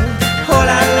Noël, oh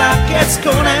là là, qu'est-ce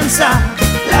qu'on aime ça.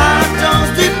 La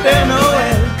danse du Père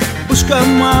Noël, bouge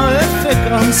comme moi et fais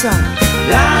comme ça.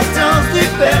 La danse du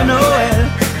Père Noël,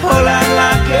 oh là là,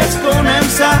 qu'est-ce qu'on aime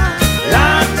ça.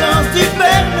 La danse du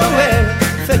Père Noël,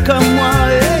 fais comme moi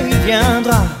et il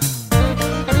viendra.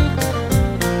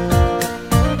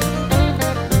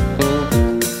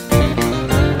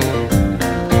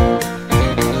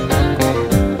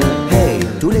 Hey,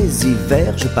 tous les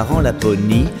hivers, je pars en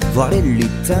Laponie, voir les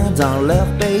lutins dans leur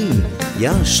pays. Y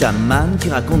a un chaman qui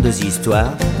raconte des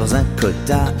histoires dans un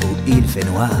kota où il fait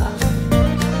noir.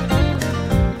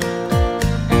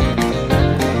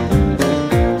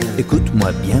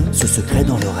 Écoute-moi bien ce secret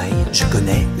dans l'oreille. Je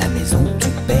connais la maison du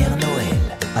Père Noël.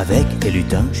 Avec les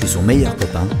lutins, je suis son meilleur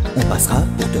copain. On passera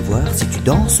pour te voir si tu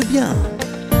danses bien.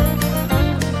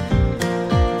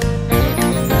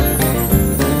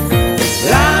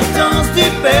 La danse du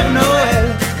Père Noël,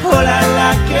 oh là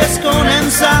là, qu'est-ce qu'on aime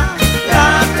ça.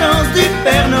 La danse du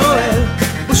Père Noël,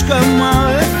 bouge comme moi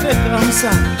et fais comme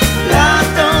ça. La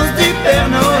danse du Père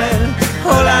Noël, oh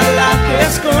là là,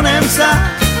 qu'est-ce qu'on aime ça.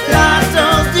 La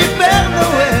danse du Père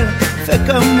Noël, fais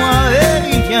comme moi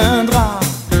et il viendra.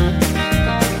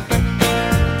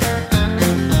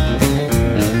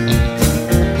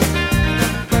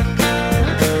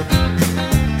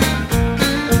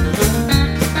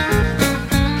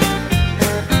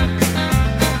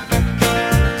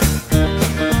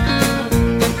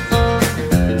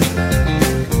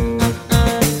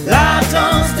 La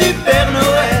danse du Père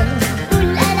Noël, Ouh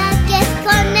là là, qu'est-ce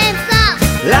qu'on aime ça.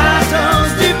 la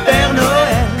danse du Père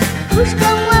Noël, Bouge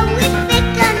comme moi, oui, fais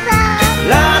comme ça.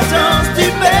 la danse du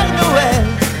Père Noël,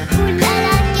 Ouh là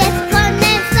là, qu'est-ce qu'on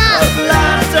aime ça. la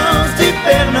danse du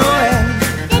Père Noël,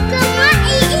 Fais comme moi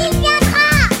et il viendra.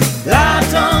 la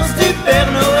danse du Père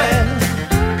Noël,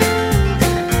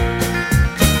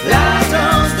 la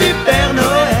danse du Père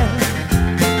Noël,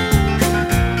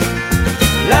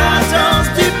 la danse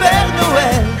du Père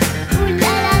Noël, Ouh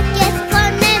là là, qu'est-ce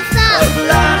qu'on aime ça.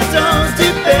 la danse du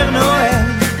Père Noël.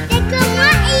 Fais comme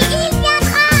moi et il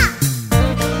viendra.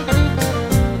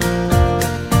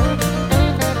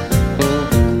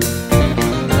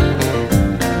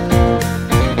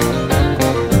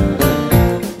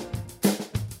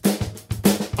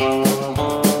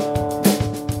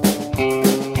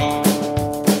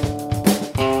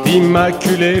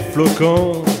 Immaculés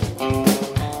flocons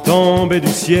tombés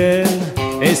du ciel,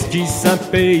 esquissent un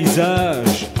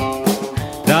paysage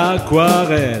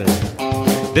d'aquarelle,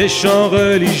 des chants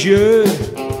religieux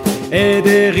et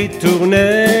des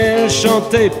ritournelles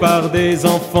chantés par des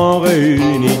enfants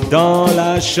réunis dans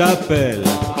la chapelle.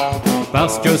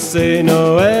 Parce que c'est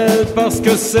Noël, parce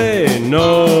que c'est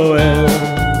Noël.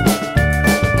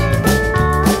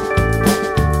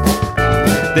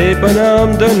 Des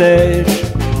bonhommes de neige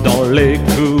dans les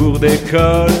cours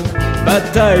d'école,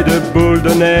 bataille de boules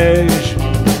de neige,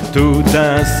 tout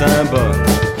un symbole.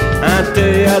 Un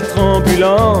théâtre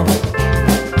ambulant,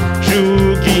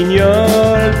 joue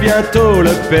guignol, bientôt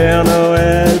le Père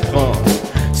Noël prend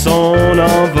son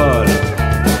envol.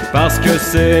 Parce que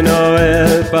c'est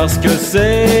Noël, parce que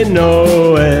c'est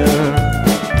Noël.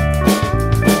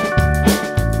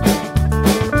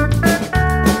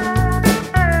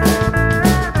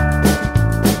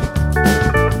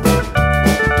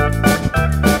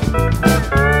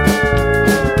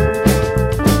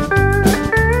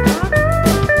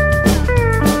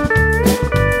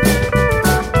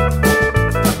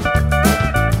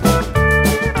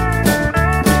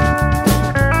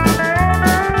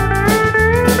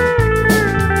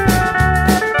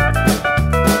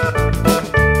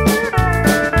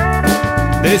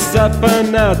 Des sapins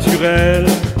naturels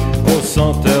aux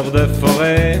senteurs de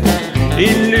forêt,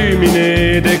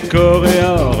 illuminés, décorés,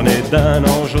 ornés d'un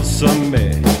ange au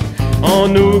sommet.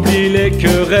 On oublie les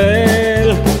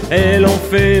querelles et l'on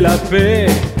fait la paix,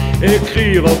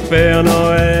 écrire au Père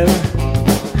Noël,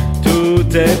 tout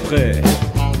est prêt.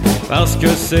 Parce que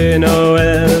c'est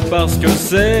Noël, parce que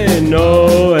c'est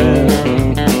Noël.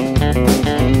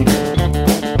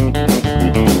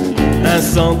 Un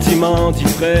sentiment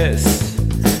d'ivresse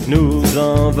nous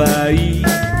envahit,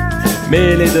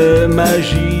 mêlé de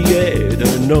magie et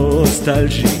de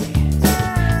nostalgie.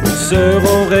 Nous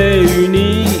serons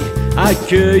réunis,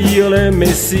 accueillir le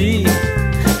Messie,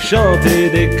 chanter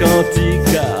des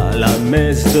cantiques à la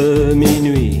messe de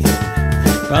minuit.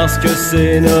 Parce que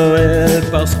c'est Noël,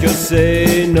 parce que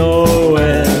c'est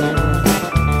Noël.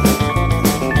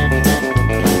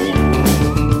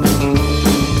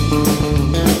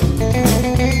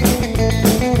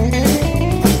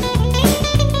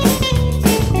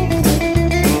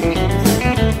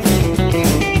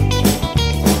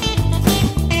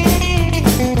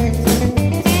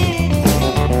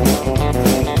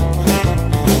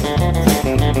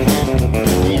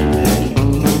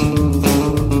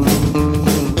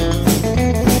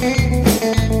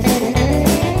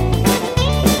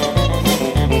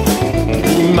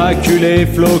 que les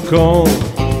flocons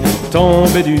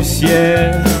tombaient du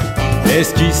ciel,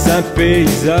 esquisse un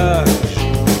paysage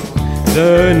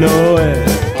de Noël.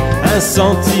 Un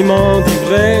sentiment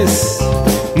d'ivresse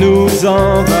nous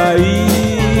envahit,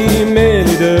 mêlé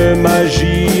de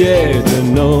magie et de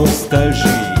nostalgie.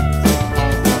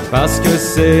 Parce que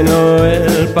c'est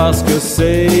Noël, parce que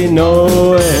c'est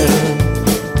Noël.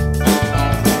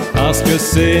 Parce que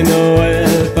c'est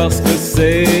Noël, parce que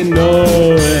c'est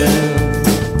Noël.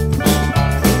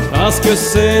 Parce que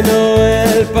c'est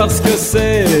Noël, parce que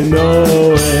c'est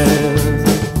Noël.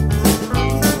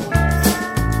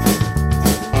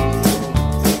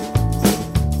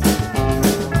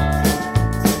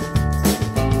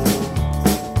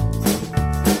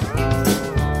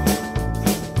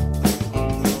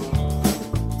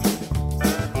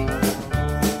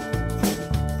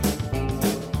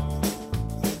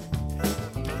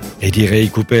 Eddy Ray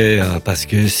Cooper, parce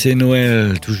que c'est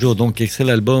Noël, toujours donc extrait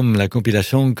l'album, la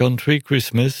compilation Country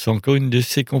Christmas, encore une de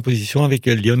ses compositions avec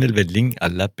Lionel Wedling à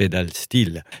la pédale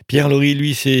style. Pierre Laurie,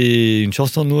 lui, c'est une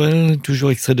chanson de Noël, toujours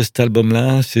extrait de cet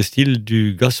album-là, ce style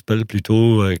du gospel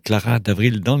plutôt, Clara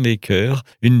d'Avril dans les chœurs.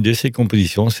 Une de ses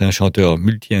compositions, c'est un chanteur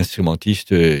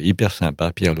multi-instrumentiste hyper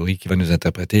sympa, Pierre Laurie, qui va nous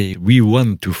interpréter We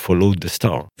Want to Follow the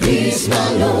Star. Please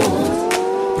my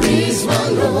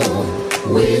Lord,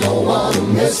 we don't want to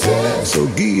miss it. So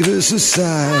give us a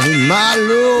sign, my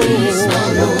Lord.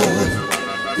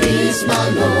 Please, my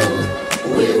Lord,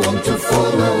 we want to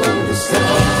follow the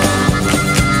star.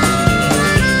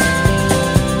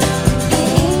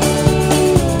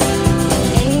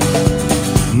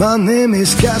 My name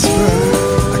is Casper,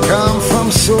 I come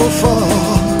from so far,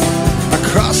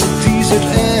 across the desert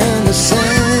and the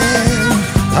sand.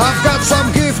 I've got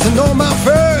some gift and on my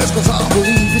face, cause I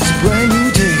believe it's a brand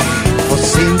new day.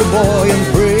 Sing the boy and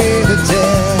pray the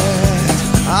dead.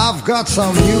 I've got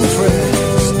some new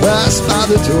friends pass by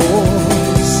the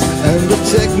doors, and they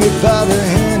take me by the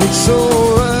hand, it's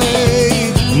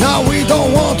alright. Now we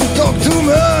don't want to talk too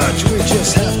much, we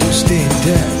just have to stay in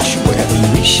touch. We're the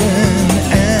mission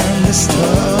and the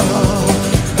star.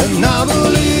 And I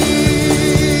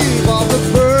believe of the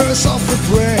birth of a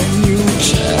brand new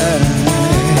child.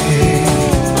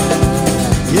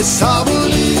 Yes, I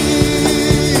believe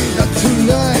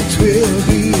tonight will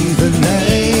be the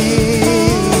night.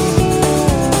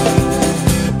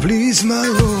 Please, my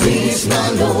Lord. Please, my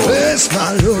Lord. Please,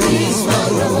 my Lord. Please, my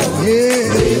Lord.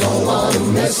 Yeah. We don't want to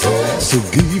miss it. So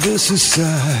give us a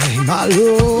sign, my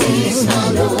Lord. Please, my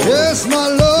Lord. Yes, my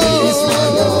Lord. Please, my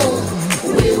Lord.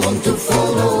 We want to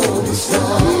follow the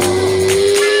star.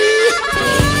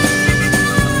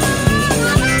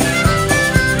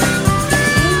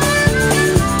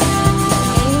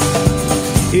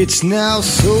 It's now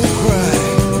so quiet,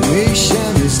 the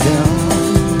nation is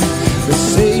down, the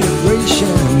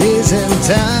celebration is in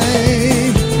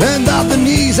time. Bend up the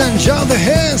knees and join the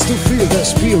hands to feel the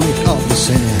spirit of the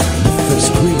sand. The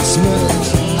first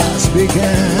Christmas has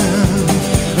begun,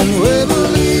 and we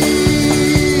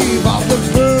believe of the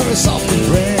birth of the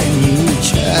brand new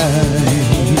child.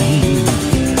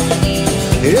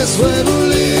 Yes, we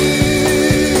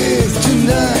believe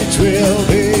tonight will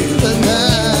be the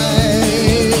night.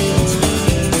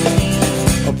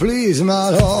 Please, my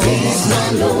Lord. Please,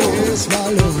 my Lord. Please, my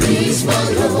Lord. Please, my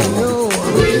Lord.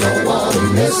 We don't want to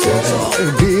miss it.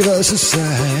 Oh, give us a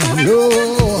sign,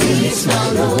 Lord. Please,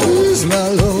 my Lord. Please, my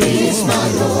Lord. Please, my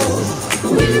Lord.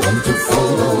 We want to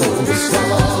follow the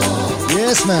star.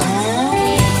 Yes, ma'am.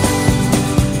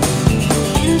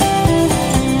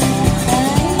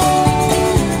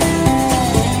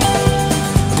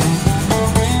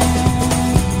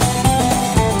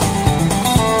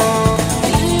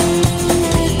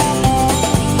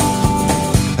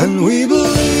 And we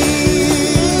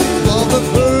believe of the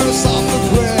birth of a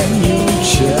brand new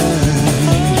child.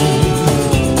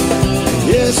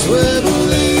 Yes, we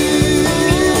believe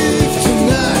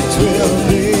tonight will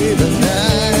be the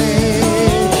night.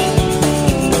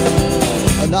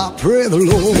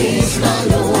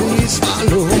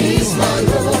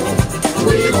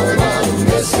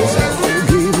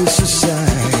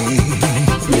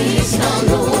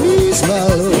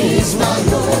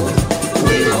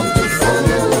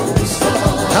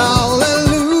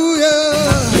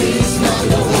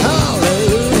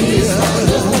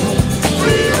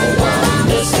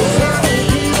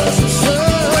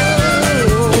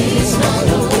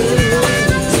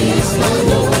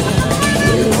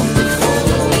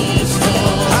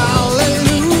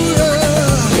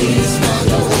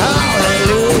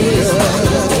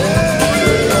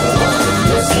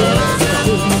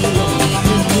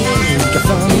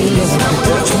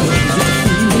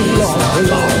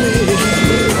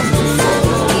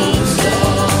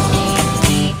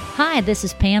 this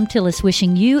is Pam Tillis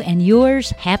wishing you and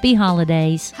yours happy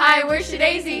holidays. Hi, we're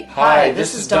Shadaisy. Hi,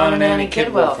 this is Don and Annie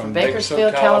Kidwell from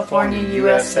Bakersfield, California,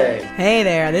 USA. Hey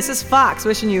there, this is Fox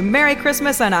wishing you Merry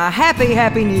Christmas and a happy,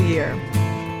 happy New Year.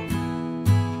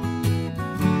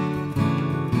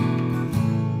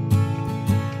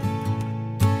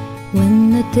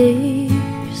 When the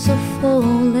days are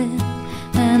falling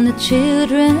and the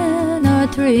children are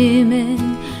dreaming,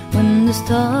 when the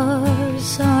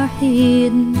stars are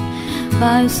hidden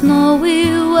by a snowy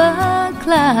white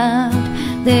cloud,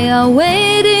 they are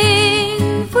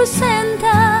waiting for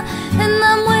Santa, and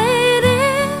I'm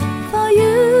waiting for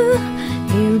you.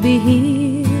 He'll be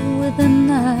here with the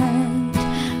night,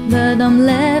 but I'm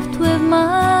left with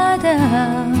my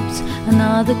doubts.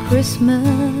 Another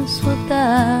Christmas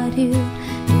without you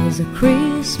is a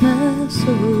Christmas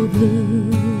so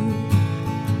blue.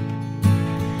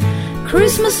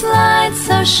 Christmas lights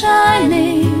are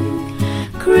shining,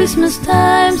 Christmas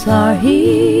times are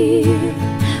here,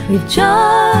 with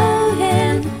joy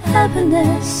and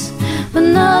happiness, but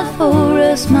not for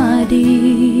us, my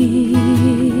dear.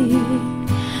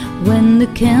 When the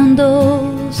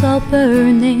candles are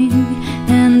burning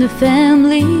and the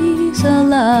families are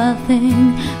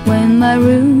laughing, when my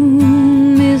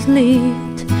room is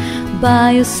lit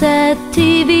by a sad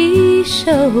TV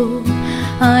show,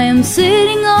 I am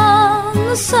sitting on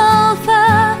the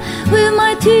sofa with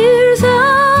my tears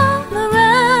all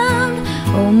around.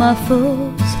 All my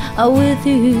thoughts are with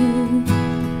you,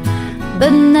 but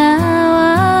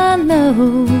now I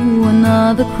know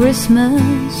another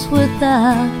Christmas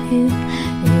without you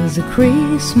is a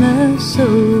Christmas so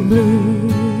blue.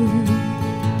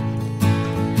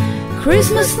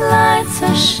 Christmas lights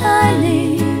are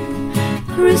shining,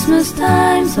 Christmas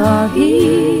times are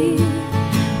here,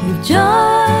 with joy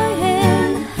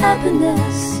and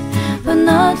happiness, but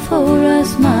not for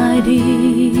us, my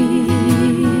dear.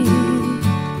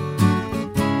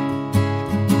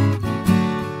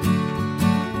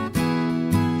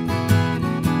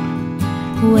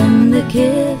 When the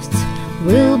gifts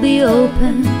will be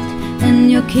opened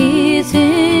and your kids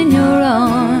in your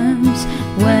arms,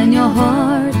 when your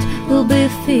heart will be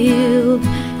filled,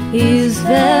 is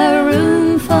there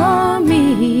room for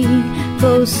me?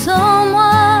 'Cause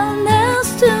someone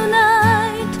else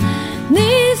tonight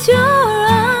needs your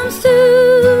arms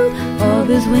too. All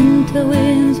this winter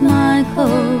winds might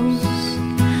cause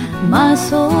my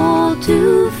soul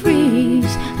to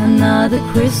freeze. Another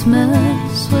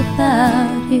Christmas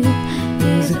without you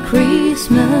is a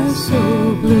Christmas so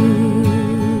blue.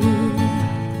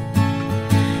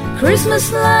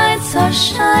 Christmas lights are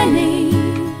shining,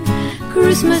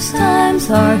 Christmas times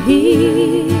are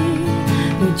here,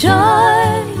 with joy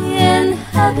and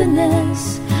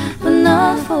happiness, but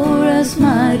not for us,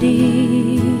 my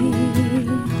dear.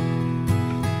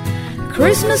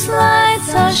 Christmas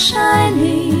lights are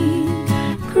shining,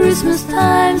 Christmas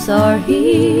times are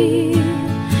here,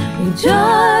 with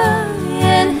joy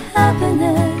and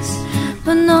happiness,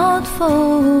 but not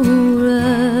for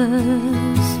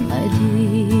us, my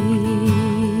dear.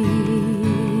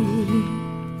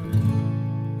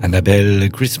 Annabel,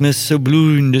 Christmas So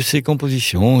Blue, une de ses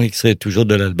compositions, extrait toujours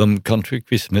de l'album Country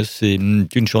Christmas. C'est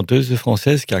une chanteuse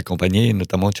française qui a accompagné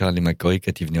notamment Charlie McCoy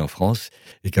quand il venait en France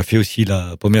et qui a fait aussi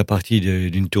la première partie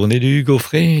d'une tournée de Hugo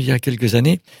Frey il y a quelques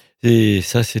années. Et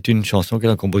ça, c'est une chanson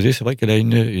qu'elle a composée. C'est vrai qu'elle a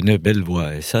une belle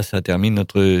voix. Et ça termine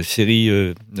notre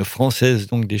série française,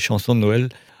 donc des chansons de Noël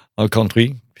en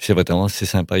country. C'est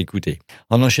sympa à écouter.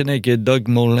 On enchaîne avec Doug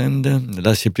Moreland.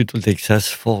 Là, c'est plutôt le Texas,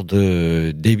 Fort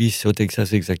Davis au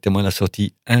Texas exactement. Elle a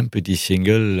sorti un petit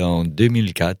single en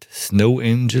 2004, Snow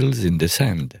Angels in the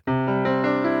Sand.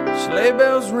 Sleigh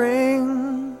bells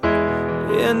ring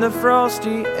in the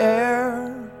frosty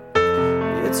air.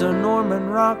 It's a Norman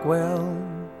Rockwell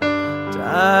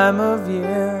time of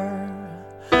year.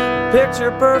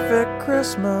 Picture perfect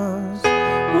Christmas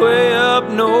way up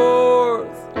north.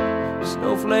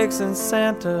 Snowflakes and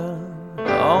Santa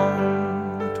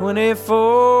on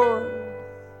 24.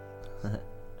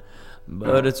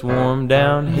 But it's warm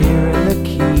down here in the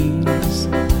Keys.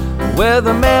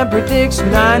 Weatherman predicts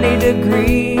 90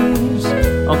 degrees.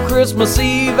 On Christmas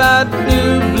Eve I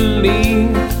do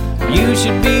believe you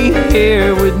should be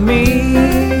here with me,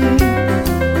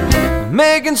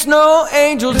 making snow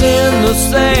angels in the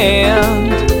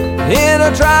sand in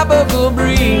a tropical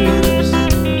breeze.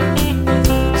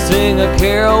 Sing a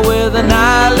carol with an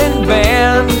island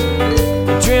band,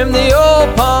 trim the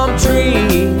old palm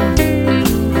tree.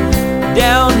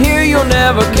 Down here you'll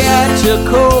never catch a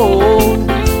cold,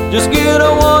 just get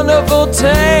a wonderful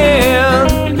tan.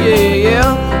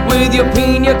 Yeah, with your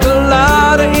pina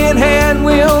colada in hand,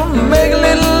 we'll make a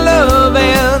little love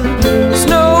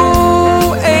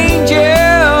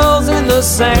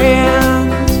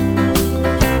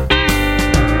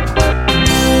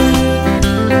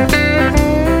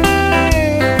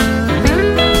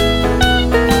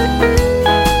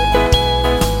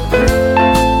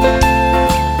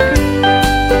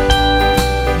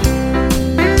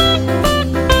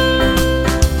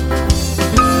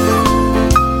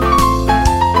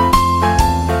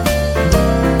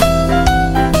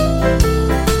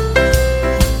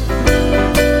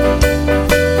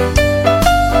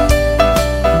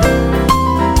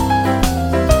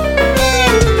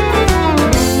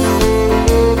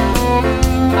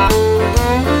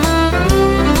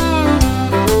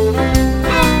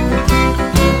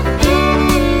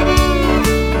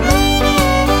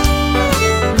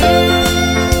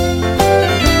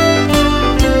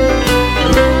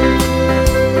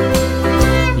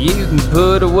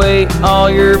away all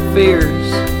your fears.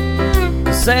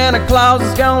 Santa Claus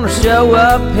is gonna show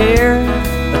up here.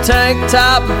 A tank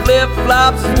top and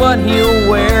flip-flops is what he'll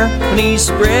wear when he's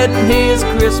spreading his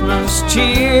Christmas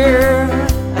cheer.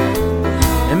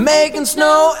 And making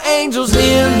snow angels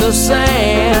in the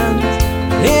sand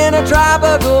in a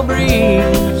tropical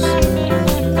breeze.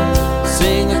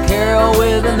 Sing a carol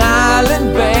with an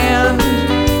island band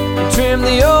and trim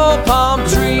the old palm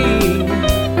tree.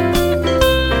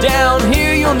 Down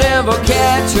here you'll never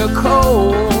catch a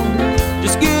cold,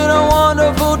 just get a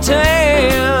wonderful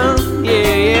tan,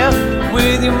 yeah.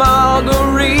 With your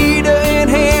margarita in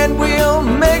hand, we'll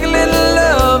make a little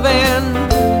love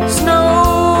and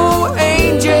snow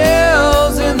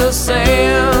angels in the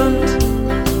sand.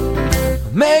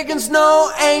 Making snow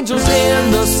angels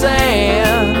in the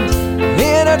sand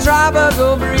in a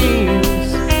tropical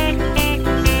breeze.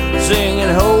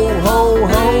 Singing ho, ho,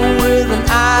 ho with an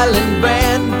island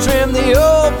band, trim the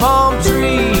old palm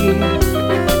tree.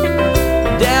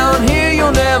 Down here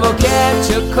you'll never catch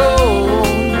a cold,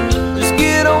 just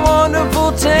get a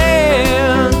wonderful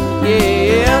tan,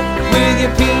 yeah. With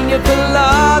your pina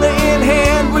colada in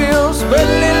hand, we'll spread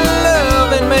a little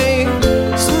love and make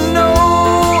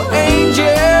snow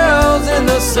angels in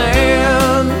the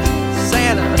sand.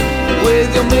 Santa,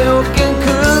 with your milk and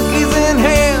cookies in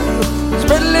hand,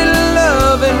 spread a little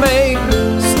love and make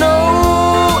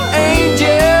snow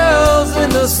angels in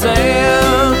the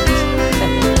sand.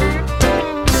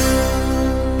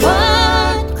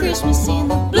 White Christmas in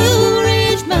the Blue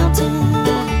Ridge Mountains,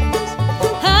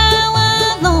 how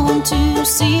I long to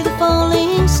see the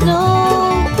falling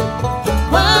snow.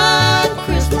 White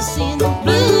Christmas in the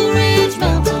Blue Ridge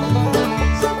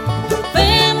Mountains,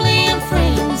 family and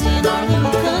friends in our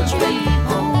little country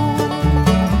home.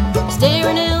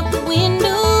 Staring out the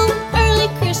window, early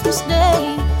Christmas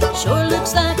Day, sure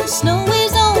looks like the snow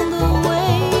is on the way.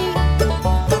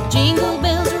 Jingle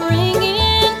bells are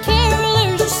ringing,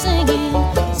 carolers are singing,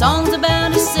 songs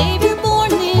about a Savior born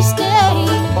this day.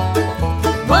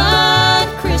 White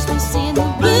Christmas in the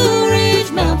Blue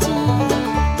Ridge Mountains,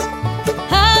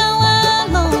 how I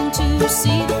long to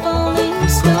see the falling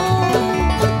snow.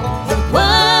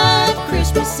 White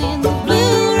Christmas in the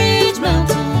Blue Ridge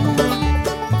Mountains,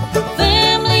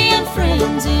 family and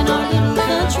friends in our little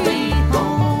country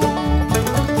home.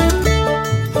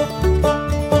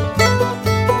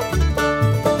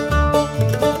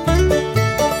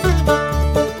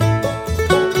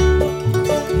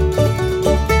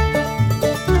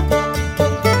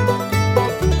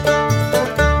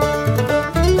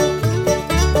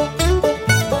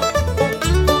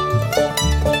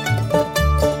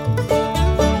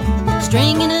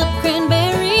 Stringing up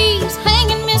cranberries,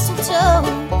 hanging mistletoe.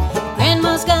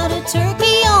 Grandma's got a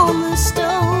turkey on the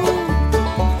stove.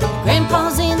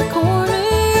 Grandpa's in the corner,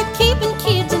 keeping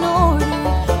kids in order,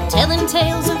 telling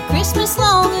tales of Christmas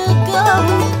long ago.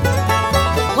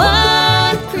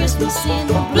 White Christmas in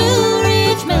the Blue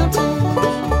Ridge Mountains,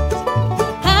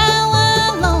 how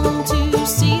I long to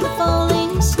see the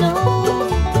falling snow.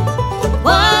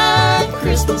 White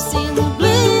Christmas in the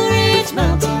Blue Ridge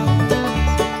Mountains,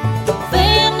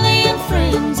 family and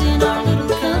friends in our little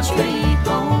country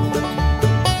home.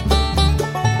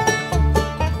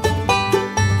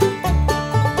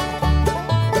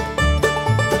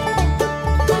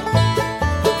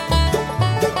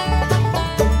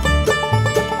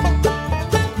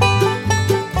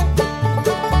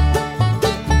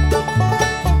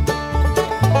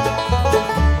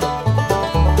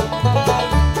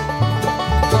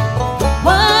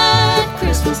 White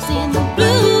Christmas in the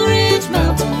Blue Ridge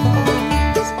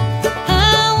Mountains,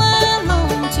 how I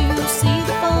long to see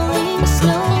the falling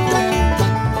snow.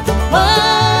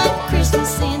 White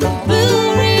Christmas in the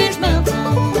Blue Ridge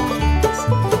Mountains,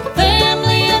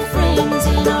 family and friends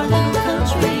in our little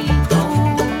country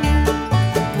home.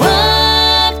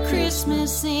 White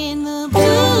Christmas in the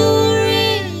Blue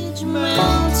Ridge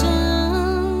Mountains.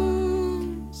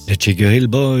 Les Sugar Hill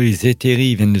Boys et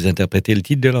Terry viennent nous interpréter le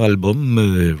titre de leur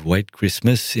album White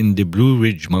Christmas in the Blue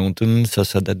Ridge Mountains.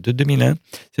 Ça date de 2001.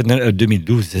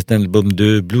 2012, c'est un album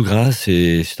de bluegrass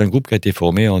et c'est un groupe qui a été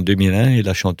formé en 2001 et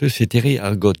la chanteuse c'est Terry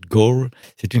Argot Gore.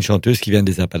 C'est une chanteuse qui vient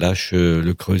des Appalaches,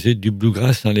 le creuset du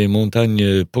bluegrass dans les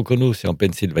montagnes Pocono, c'est en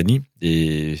Pennsylvanie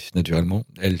et naturellement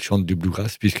elle chante du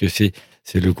bluegrass puisque c'est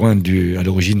le coin à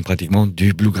l'origine pratiquement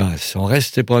du bluegrass. On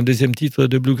reste pour un deuxième titre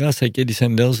de bluegrass avec Eddie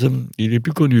Sanders. Il est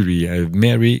plus connu lui,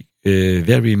 Mary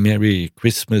Very Merry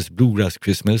Christmas, Bluegrass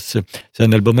Christmas. C'est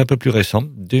un album un peu plus récent,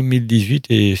 2018,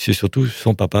 et c'est surtout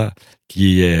son papa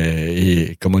qui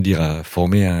a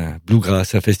formé un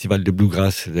bluegrass, un festival de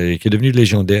bluegrass qui est devenu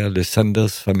légendaire, le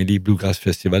Sanders Family Bluegrass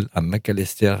Festival à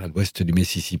McAlester, à l'ouest du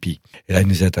Mississippi. Et là, il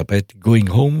nous interprète Going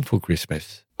Home for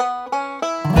Christmas.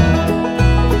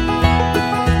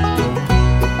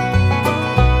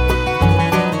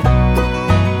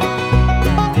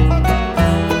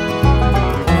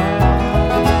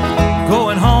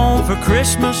 Going home for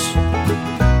Christmas,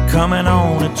 coming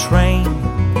on a train.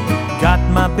 Got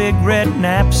my big red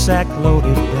knapsack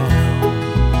loaded down.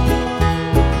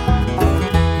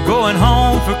 Going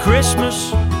home for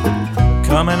Christmas,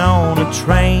 coming on a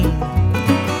train.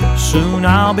 Soon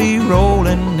I'll be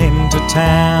rolling into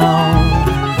town.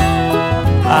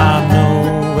 I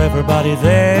know everybody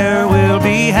there will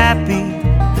be happy,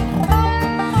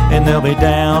 and they'll be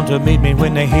down to meet me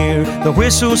when they hear the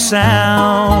whistle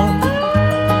sound.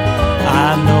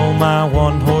 I know my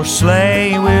one-horse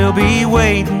sleigh will be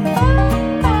waiting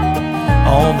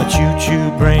on the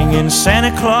choo-choo bringing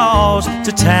Santa Claus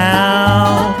to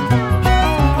town.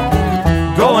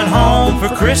 Going home for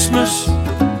Christmas,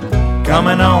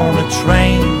 coming on a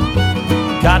train.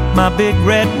 Got my big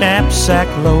red knapsack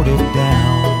loaded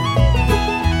down.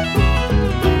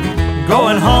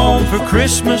 Going home for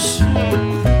Christmas,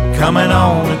 coming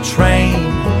on a train.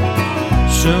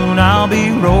 Soon I'll be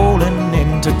rolling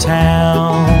into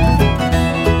town.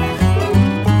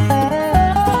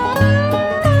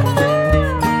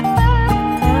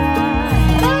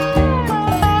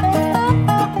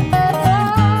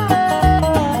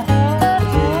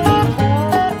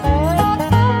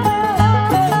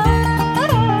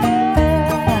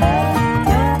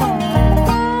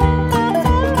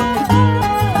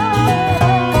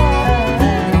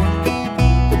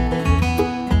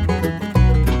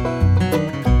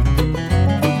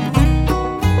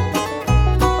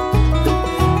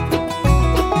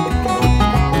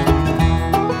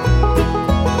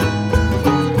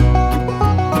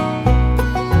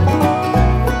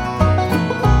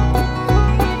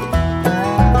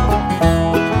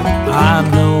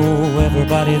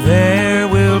 There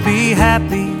will be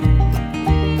happy,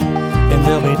 and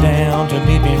they'll be down to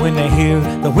meet me when they hear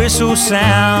the whistle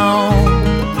sound.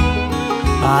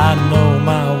 I know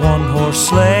my one-horse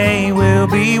sleigh will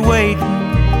be waiting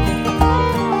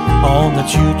on the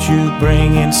choo-choo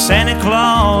bringing Santa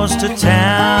Claus to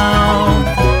town.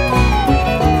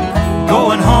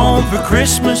 Going home for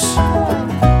Christmas,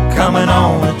 coming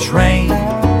on a train.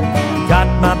 Got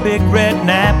my big red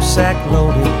knapsack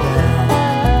loaded down.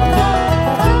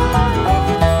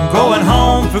 Going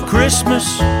home for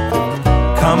Christmas,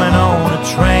 coming on a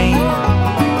train.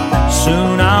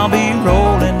 Soon I'll be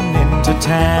rolling into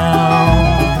town.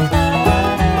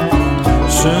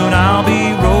 Soon I'll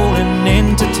be rolling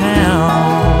into town.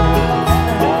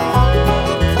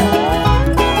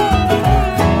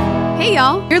 Hey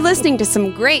y'all, you're listening to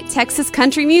some great Texas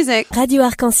country music. Radio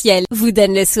Arc-en-Ciel vous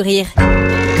donne le sourire.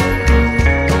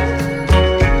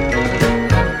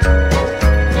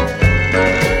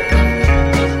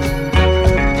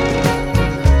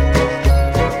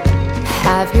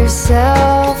 Have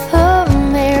yourself a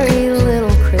merry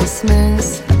little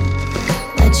Christmas.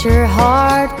 Let your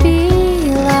heart be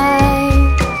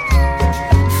light.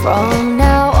 From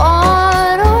now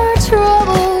on, our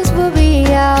troubles will be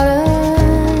out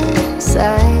of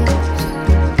sight.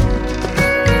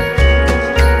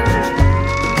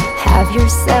 Have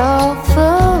yourself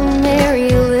a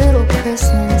merry little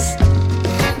Christmas.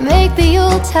 Make the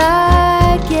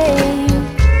Yuletide gay.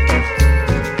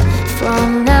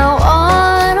 From now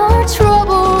on, our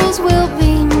troubles will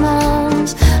be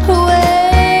miles away.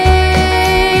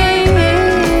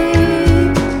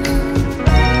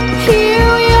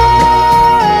 Here we are.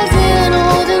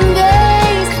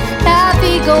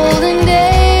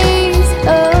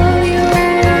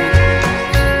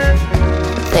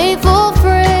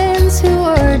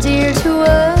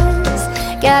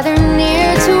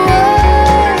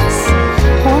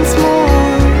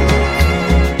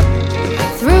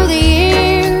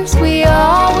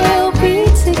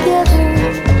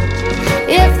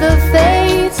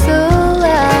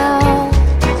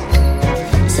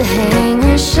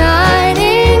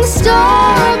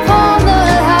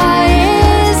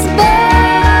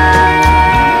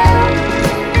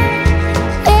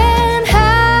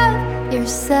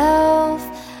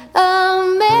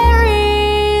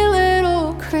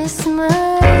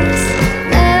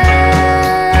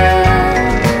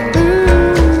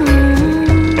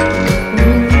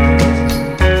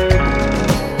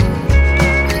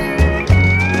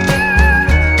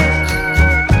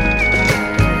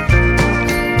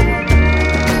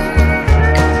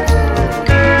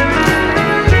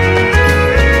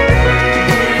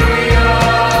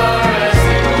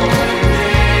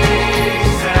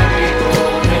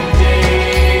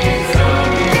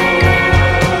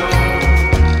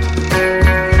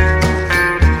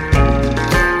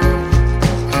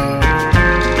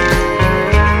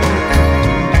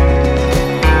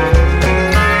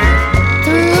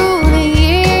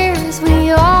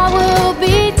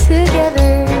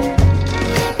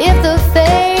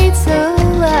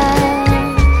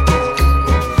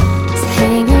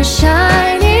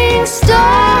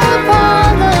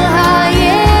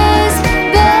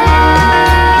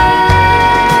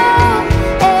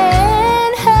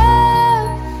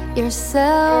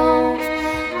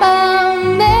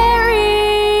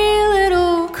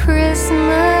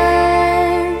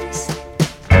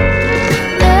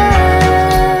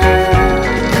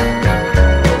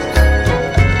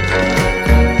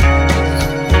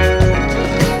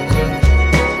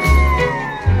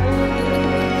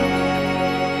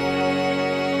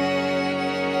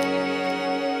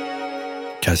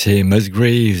 Casey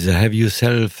Musgraves, Have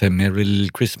Yourself a Merry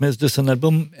Little Christmas, de son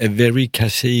album A Very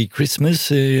Casey Christmas.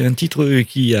 C'est un titre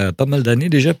qui a pas mal d'années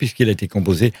déjà, puisqu'il a été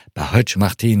composé par Hutch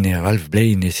Martin et Ralph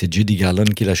Blaine, et c'est Judy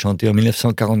Garland qui l'a chanté en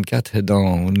 1944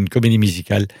 dans une comédie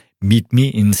musicale, Meet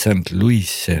Me in St. Louis.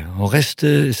 On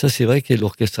reste, ça c'est vrai que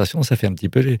l'orchestration, ça fait un petit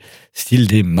peu le style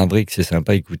des Mavericks, c'est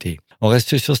sympa à écouter. On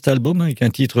reste sur cet album avec un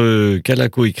titre qu'elle a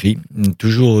coécrit,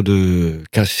 toujours de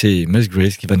Casey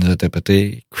Musgraves, qui va nous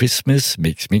interpréter Christmas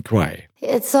Makes Me Cry.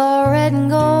 It's all red and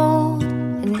gold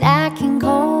and acting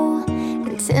cold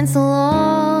and tinsel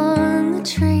on the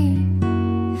tree.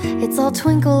 It's all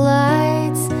twinkle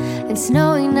lights and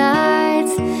snowy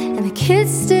nights and the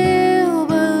kids still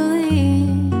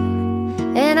believe.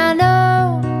 And I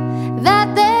know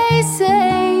that they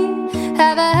say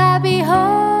have a happy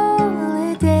holiday.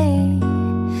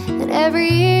 And every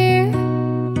year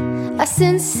I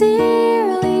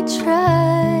sincerely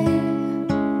try.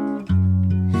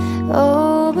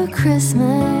 Oh, but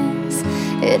Christmas,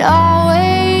 it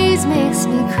always makes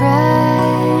me cry.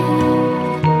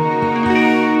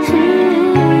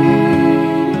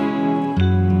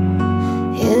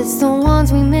 It's the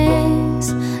ones we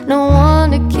miss, no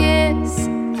one to kiss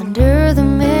under the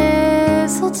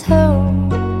mistletoe.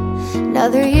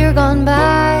 Another year gone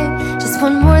by, just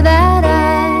one more that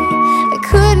I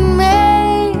couldn't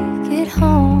make it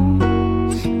home.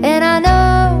 And I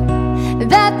know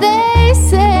that they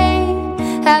say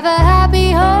have a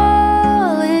happy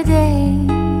holiday.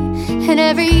 And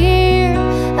every year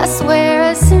I swear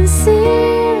I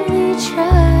sincerely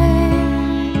try.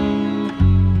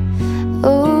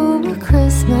 Oh, but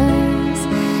Christmas,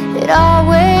 it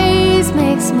always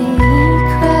makes me cry.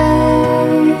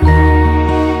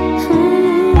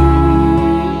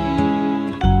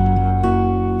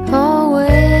 Always.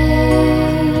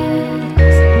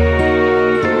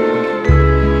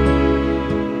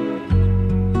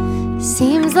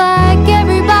 Seems like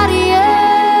everybody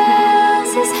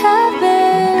else is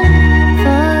having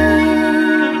fun.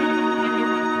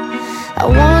 I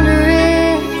wonder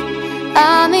if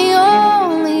I'm the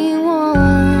only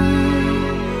one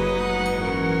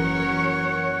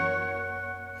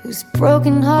whose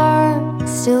broken heart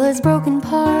still has broken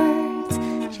parts,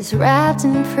 just wrapped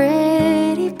in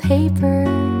pretty paper.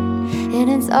 And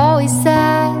it's always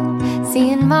sad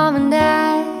seeing mom and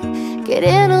dad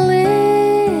getting a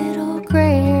little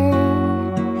grayer.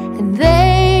 And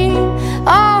they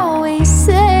always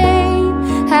say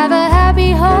have a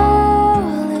happy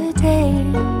holiday.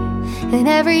 And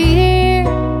every year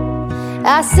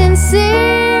I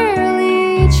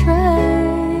sincerely try.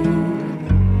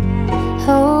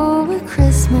 Oh, but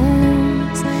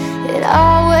Christmas, it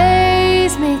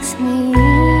always makes me cry.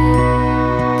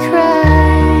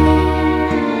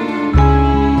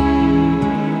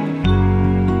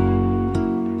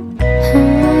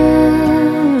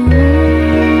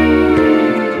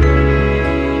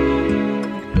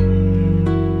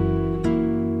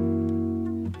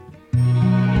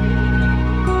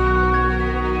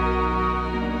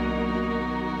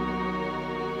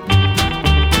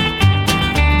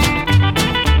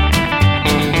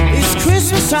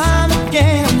 Time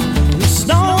again, the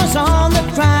snow is on the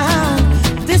ground.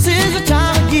 This is the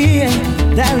time of year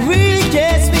that really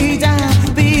gets me down,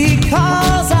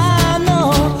 because I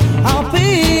know I'll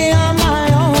be on my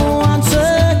own once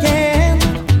again.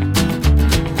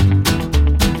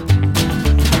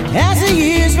 As the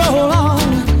years roll on,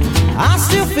 I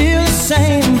still feel the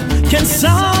same. Can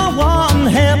someone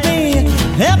help me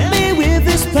with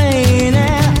this pain?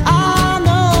 And I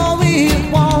know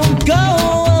it won't go.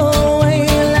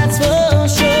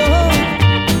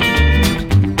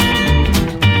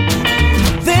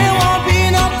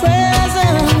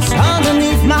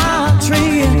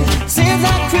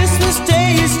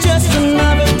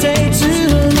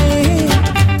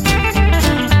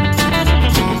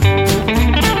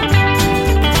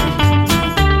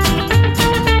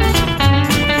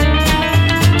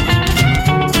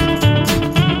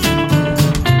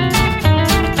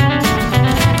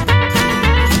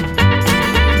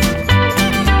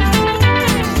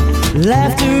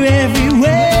 Laughter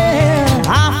everywhere,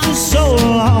 I feel so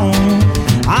alone.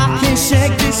 I can't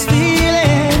shake this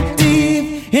feeling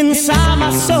deep inside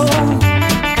my soul.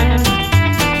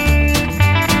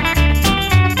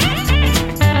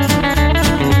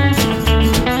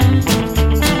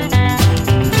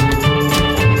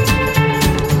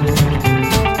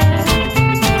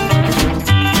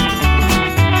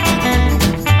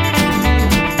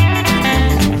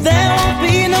 There won't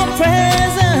be no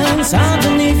presents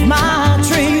underneath my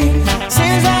tree.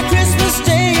 Seems like Christmas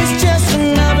Day is just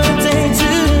another day to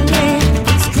me.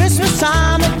 It's Christmas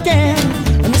time again,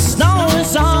 and the snow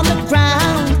is on the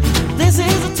ground.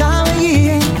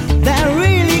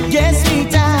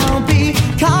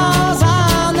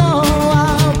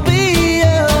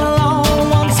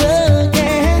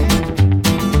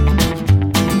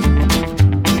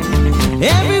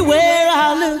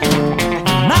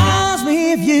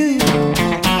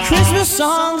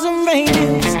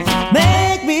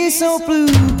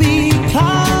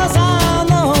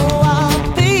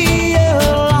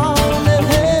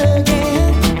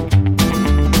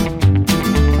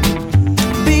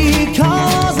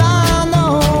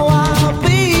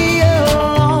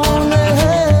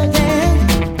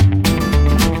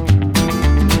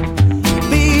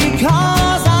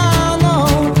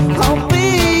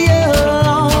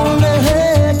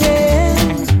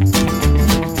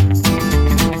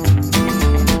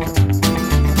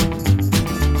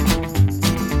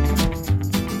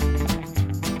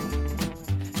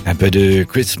 peu de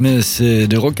Christmas,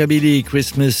 de rockabilly,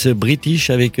 Christmas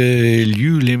british avec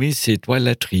Lew Lewis et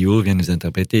Twilight Trio vient nous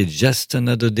interpréter Just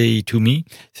Another Day to Me.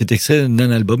 C'est extrait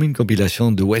d'un album, une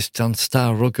compilation de Western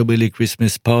Star Rockabilly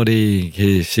Christmas Party.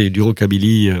 C'est du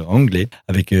rockabilly anglais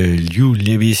avec Lew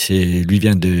Lewis et lui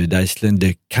vient d'Iceland,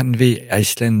 de Canvey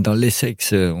Iceland dans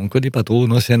l'Essex. On connaît pas trop,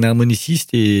 non, c'est un harmoniciste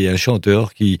et un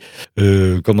chanteur qui,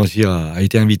 a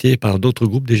été invité par d'autres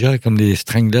groupes déjà comme les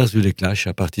Stranglers ou les Clash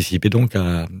à participer donc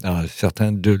à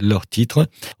certains de leurs titres.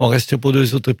 On reste pour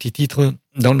deux autres petits titres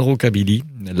dans le rockabilly.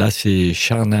 Là, c'est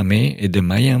Charnamé et The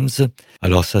Mayans.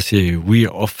 Alors ça, c'est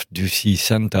We're Off to See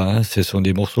Santa. Ce sont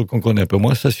des morceaux qu'on connaît un peu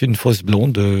moins. Ça, c'est une fausse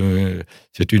blonde. Elle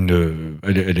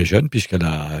est jeune puisqu'elle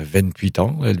a 28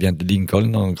 ans. Elle vient de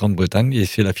Lincoln, en Grande-Bretagne. Et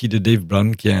c'est la fille de Dave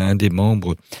Brown, qui est un des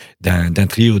membres d'un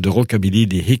trio de rockabilly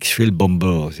des Hicksville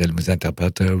Bombers. Elle nous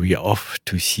interprète We're Off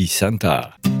to See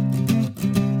Santa.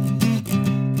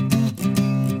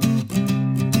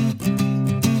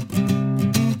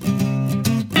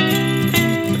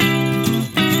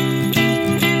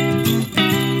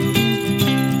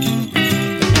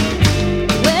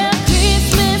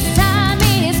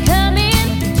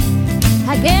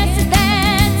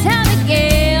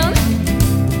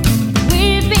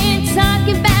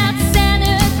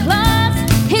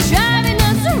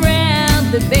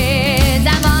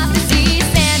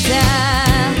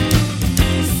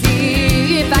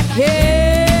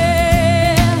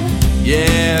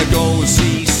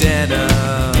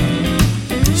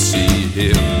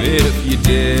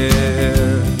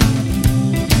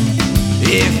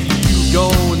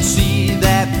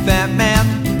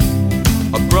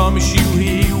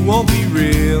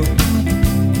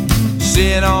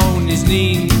 Sit on his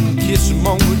knee and kiss him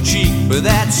on the cheek, but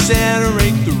that Santa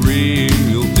ain't the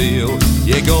real deal.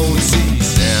 Yeah, go and see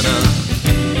Santa.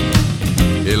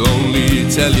 He'll only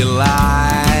tell you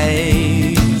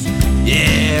lies.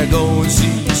 Yeah, go and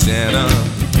see Santa.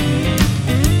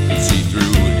 See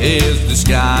through his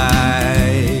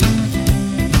disguise.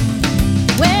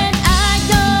 When I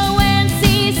go and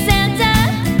see Santa,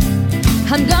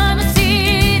 I'm gonna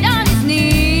sit on his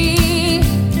knee,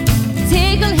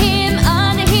 tickle him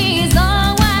under his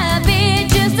own wild bit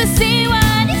just to see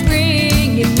what he's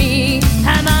bringing me.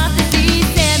 I'm off to see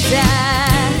Santa,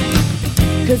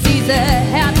 'cause he's a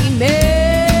happy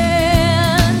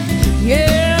man.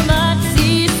 Yeah, I'm off to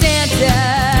see Santa,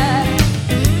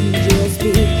 just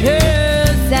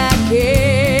because I can.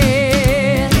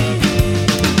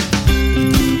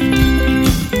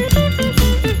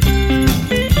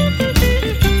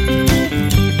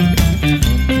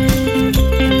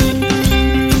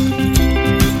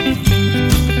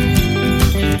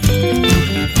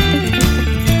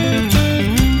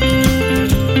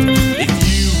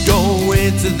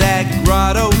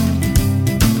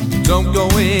 Don't go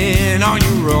in on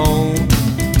your own,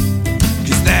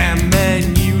 'cause that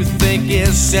man you think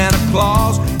is Santa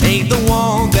Claus ain't the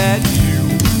one that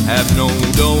you have known.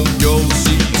 Don't go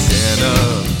see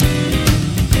Santa,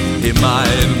 he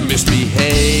might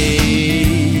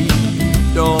misbehave.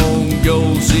 Don't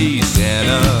go see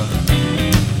Santa,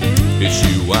 it's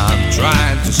you I'm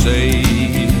trying to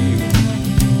save.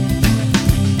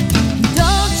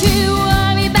 Don't you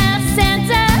worry about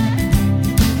Santa,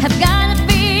 I've got a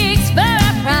fix for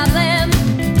our problem.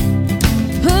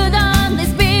 Put on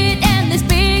this beat and this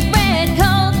big red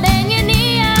coat, then your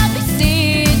knee I'll be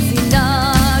sitting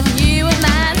on. You and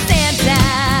my Santa,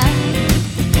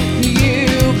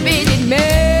 you fitted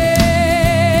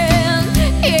man.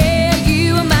 Yeah,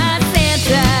 you and my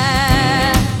Santa,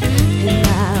 and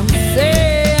I'm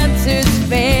Santa's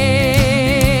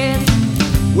fan.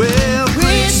 Well,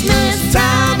 Christmas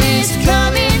time is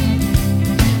coming,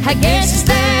 I guess it's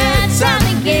that time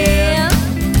again.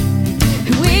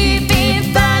 We've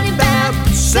been fighting about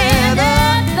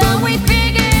Santa, though we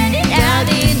figured it out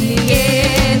in the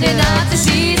end. And off to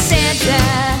see Santa,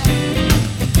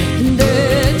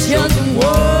 the chosen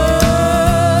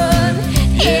one.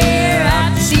 Yeah,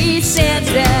 off to see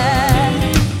Santa,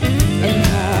 and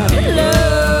have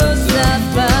loads of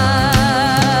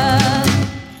fun.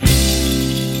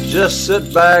 Just sit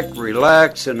back,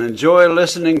 relax, and enjoy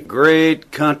listening to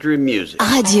great country music.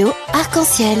 Radio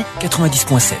Arc-en-Ciel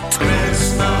 90.7.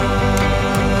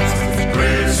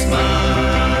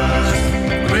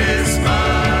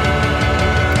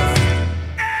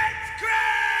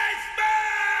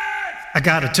 I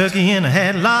got a turkey in a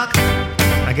headlock,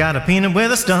 I got a peanut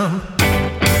with a stump,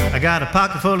 I got a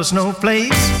pocket full of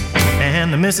snowflakes,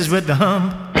 and the missus with the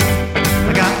hump.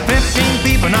 I got 15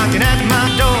 people knocking at my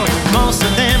door, most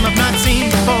of them I've not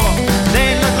seen before.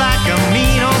 They look like a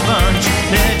mean old bunch,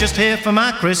 they're just here for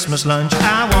my Christmas lunch.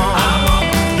 I want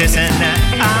this and that.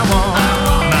 I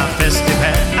want my festive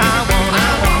hat. I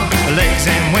want legs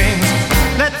and wings.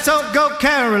 Let's all go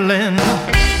caroling.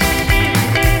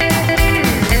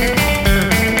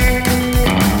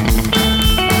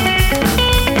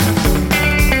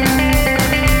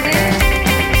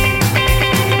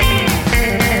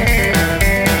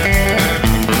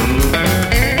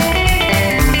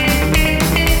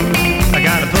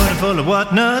 Full of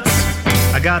what nuts?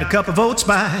 I got a cup of oat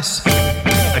spice.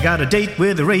 I got a date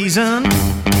with a raisin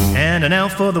and an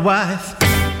elf for the wife.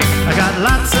 I got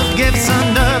lots of gifts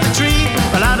under the tree,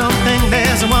 but I don't think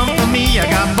there's one for me. I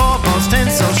got baubles,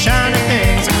 tinsel, shiny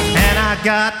things, and I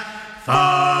got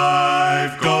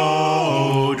 5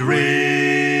 gold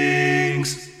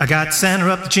rings. I got Santa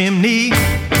up the chimney.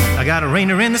 I got a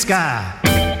reindeer in the sky.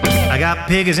 I got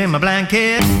piggies in my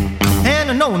blanket,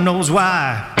 and no one knows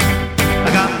why. I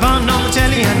got fun on the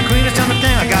telly and Queen of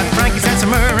Summertime. I got Frankie's and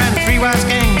some myrrh and 3 wise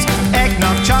kings.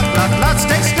 Eggnog, chocolate, lots of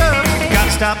steak stuff.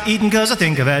 Gotta stop eating cause I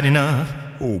think I've had enough.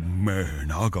 Oh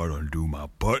man, I gotta undo my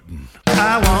button.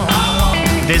 I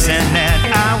want this and that.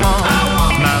 I want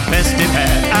my festive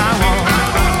hat. I want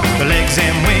the legs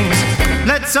and wings.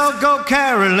 Let's all go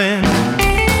caroling.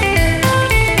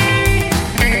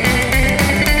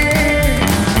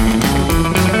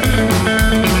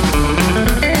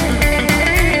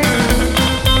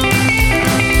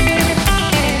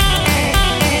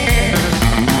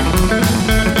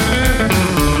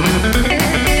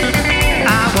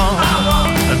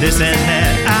 This and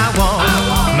that, I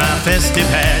want my festive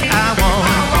hat. I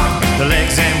want the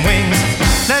legs and wings.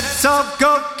 Let's all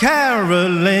go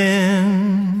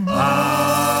caroling. I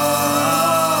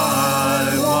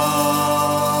want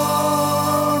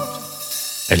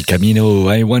El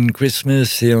Camino, I Want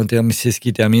Christmas, et en termes, c'est ce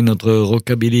qui termine notre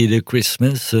Rockabilly de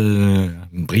Christmas,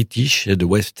 British, de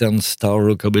Western Star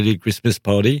Rockabilly Christmas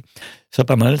Party. Ça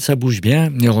pas mal, ça bouge bien.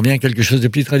 Et on revient à quelque chose de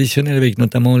plus traditionnel avec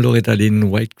notamment Loretta Lynn,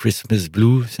 White Christmas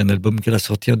Blue. C'est un album qu'elle a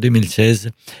sorti en 2016.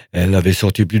 Elle avait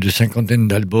sorti plus de 50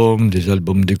 d'albums, des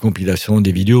albums de compilation,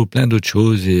 des vidéos, plein d'autres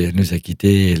choses. Et elle nous a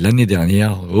quittés l'année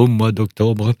dernière, au mois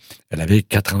d'octobre. Elle avait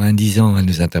 90 ans. Elle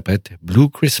nous interprète Blue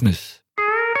Christmas.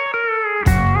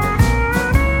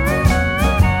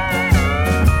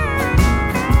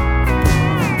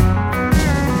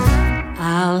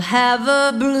 I'll have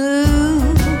a blue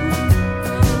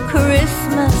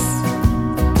Christmas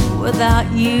without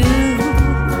you.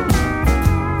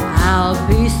 I'll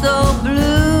be so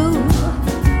blue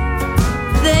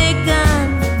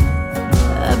thinking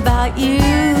about you.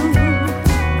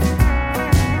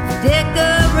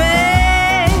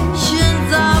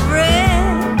 Decorations of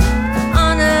red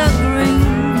on a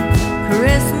green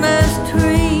Christmas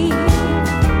tree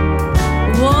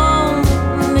won't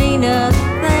mean a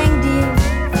thing, dear,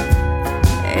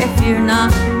 if you're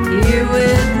not here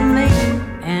with me.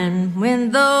 And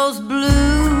when those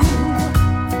blue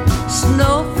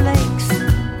snowflakes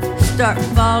start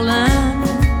falling,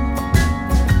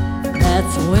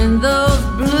 that's when those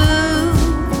blue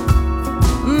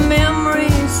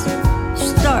memories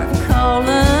start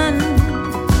calling.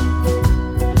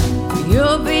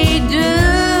 You'll be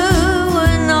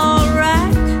doing all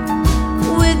right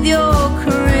with your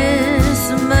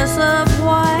Christmas of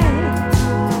white,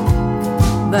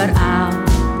 but I'll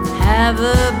have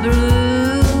a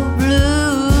blue,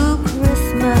 blue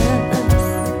Christmas.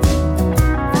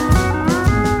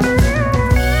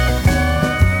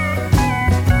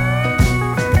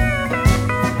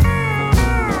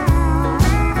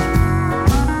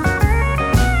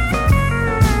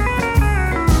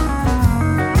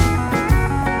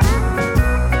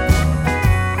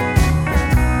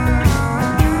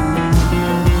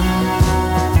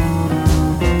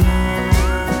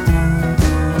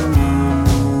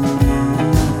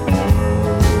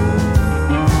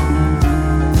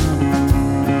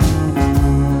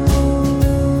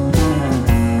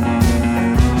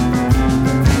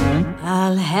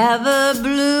 Have a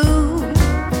blue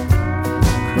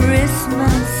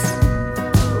Christmas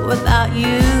without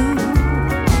you.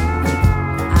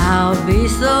 I'll be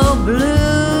so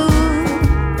blue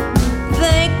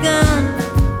thinking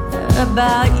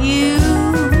about you.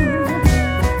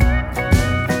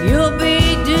 You'll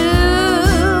be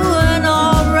doing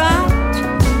all right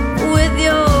with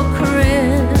your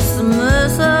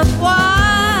Christmas of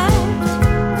white,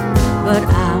 but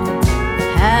I'll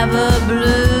have a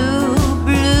blue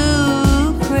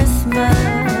Christmas.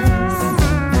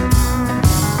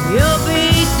 You'll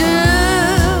be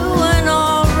doing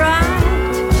all right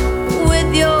with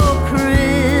your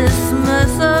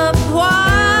Christmas of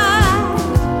white,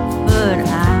 but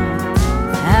I'll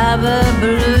have a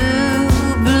blue,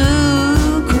 blue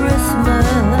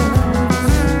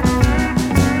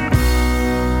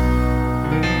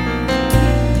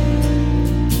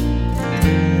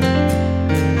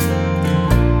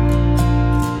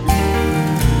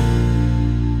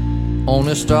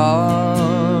a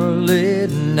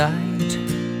starlit night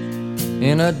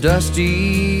in a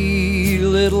dusty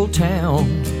little town,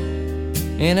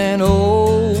 in an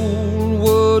old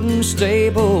wooden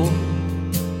stable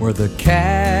where the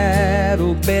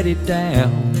cattle bedded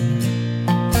down.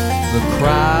 The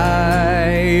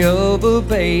cry of a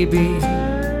baby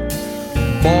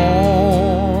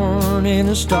born in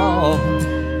a stall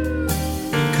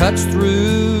cuts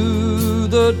through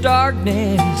the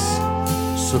darkness,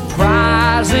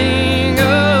 surprising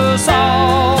us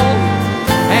all.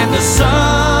 And the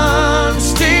sun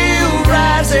still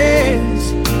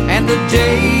rises and the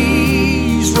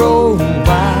days roll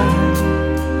by.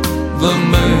 The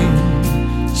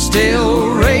moon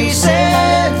still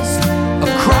races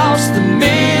across the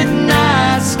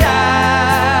midnight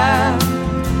sky.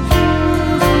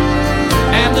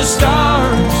 And the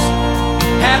stars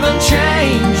haven't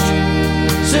changed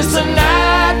since the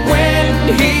night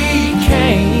when he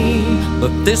came.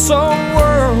 But this old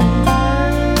world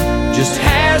just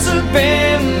hasn't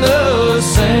been the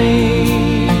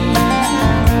same.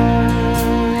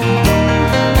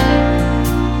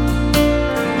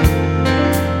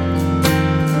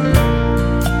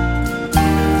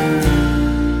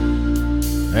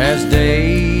 As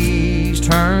days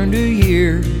turn to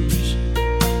years,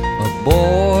 a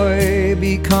boy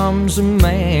becomes a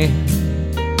man.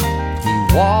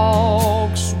 He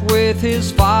walks with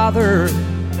his father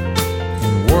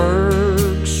and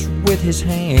works with his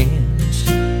hands.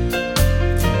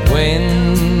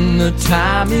 When the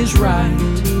time is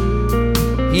right,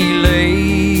 he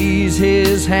lays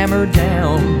his hammer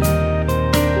down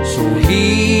so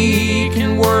he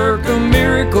can work a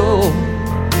miracle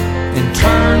and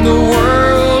turn the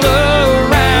world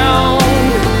around.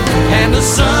 And the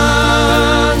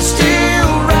sun still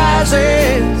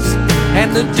rises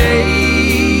and the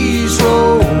days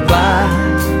roll by.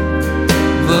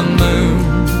 The moon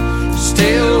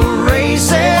still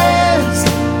races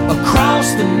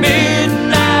across the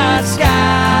midnight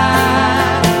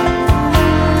sky.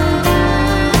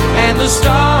 And the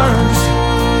stars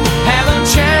haven't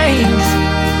changed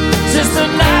since the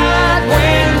night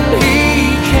when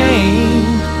he came.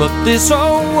 But this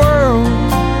old world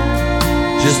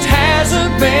just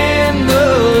hasn't been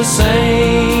the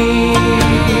same.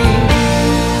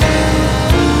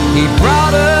 He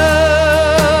brought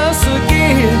us a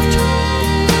gift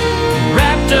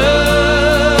wrapped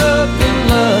up in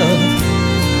love,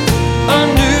 a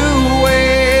new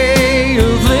way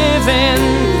of living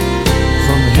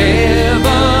from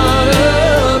heaven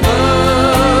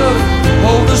above.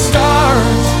 Oh, the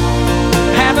stars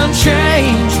haven't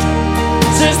changed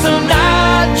since the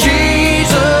night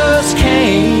Jesus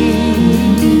came.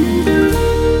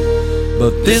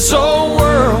 But this old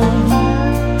world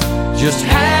just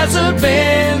hasn't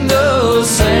been the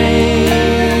same.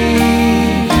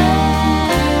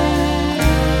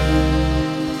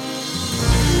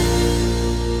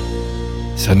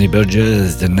 Sonny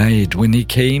Burgess, The Night When He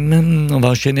Came. On va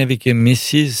enchaîner avec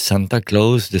Mrs. Santa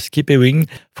Claus de Skip Ewing,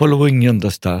 Following Yonder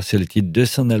Star. C'est le titre de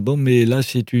son album, mais là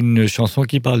c'est une chanson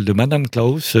qui parle de Madame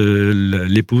Claus,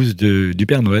 l'épouse du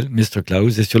Père Noël, Mr.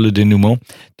 Claus, et sur le dénouement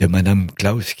de Madame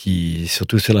Claus, qui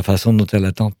surtout sur la façon dont elle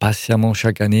attend patiemment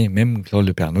chaque année, même quand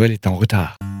le Père Noël est en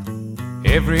retard.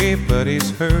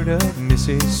 Everybody's heard of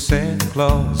Mrs. Santa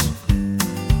Claus.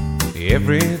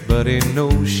 Everybody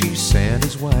knows she's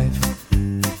Santa's wife.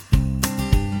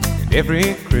 And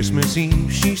every Christmas Eve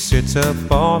she sits up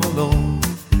all alone,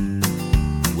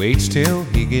 waits till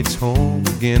he gets home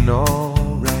again,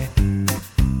 alright.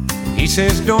 He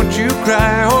says, don't you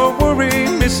cry or worry,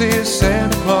 Mrs.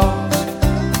 Santa Claus.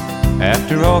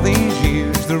 After all these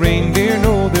years, the reindeer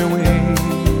know their way.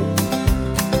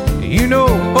 You know,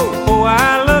 oh, oh,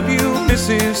 I love you,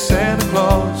 Mrs. Santa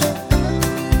Claus,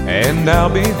 and I'll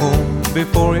be home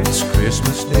before it's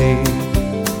Christmas Day.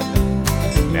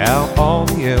 Now all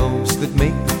the elves that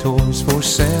make the toys for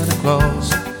Santa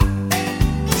Claus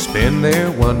spend their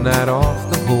one night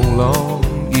off the whole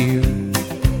long year,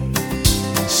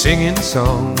 singing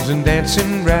songs and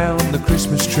dancing round the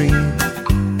Christmas tree,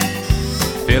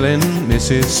 filling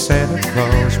Mrs. Santa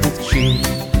Claus with cheer.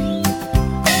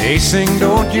 They sing,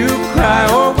 don't you cry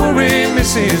or worry,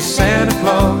 Mrs. Santa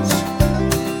Claus.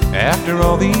 After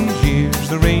all these years,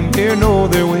 the reindeer know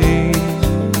their way.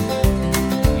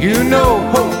 You know,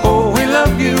 oh, oh, we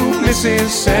love you, Mrs.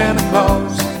 Santa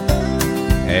Claus,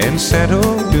 and Santa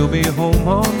will be home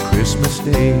on Christmas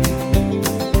Day.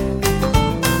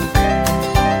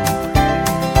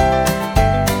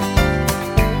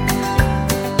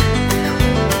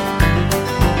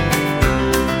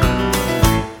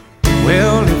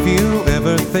 Well, if you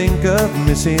ever think of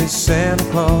Mrs. Santa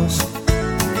Claus,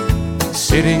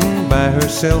 sitting by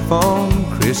herself on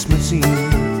Christmas Eve.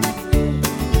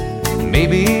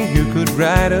 Maybe you could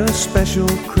write a special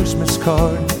Christmas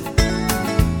card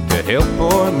to help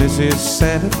poor Mrs.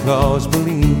 Santa Claus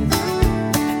believe.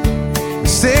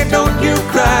 Say, don't you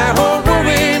cry or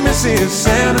worry, Mrs.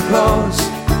 Santa Claus.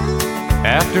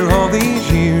 After all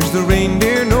these years, the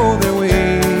reindeer know their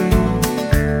way.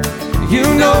 You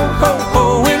know, ho,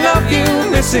 ho, we love you,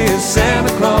 Mrs.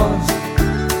 Santa Claus.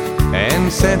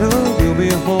 And Santa will be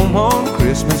home on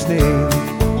Christmas Day.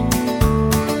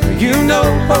 You know,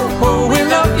 ho, ho, we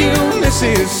love you,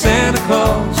 Mrs. Santa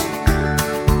Claus.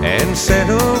 And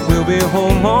Santa will be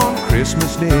home on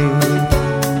Christmas Day.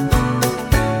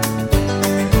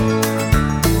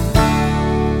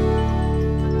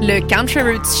 Le Country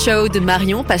Roots Show de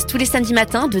Marion passe tous les samedis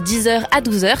matins de 10h à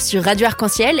 12h sur Radio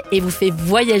Arc-en-Ciel et vous fait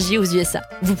voyager aux USA.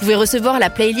 Vous pouvez recevoir la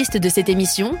playlist de cette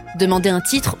émission, demander un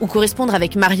titre ou correspondre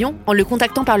avec Marion en le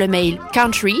contactant par le mail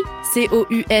country,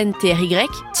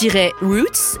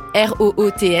 COUNTRY-roots,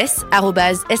 ROOTS,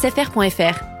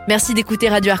 @sfr.fr. Merci d'écouter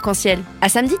Radio Arc-en-Ciel. À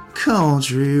samedi.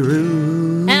 Country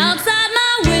Roots. Outside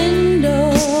my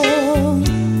window,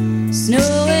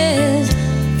 snow is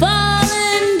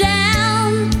falling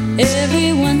down.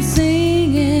 Everyone's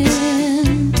singing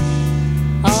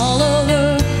all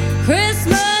over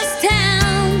Christmas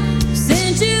town.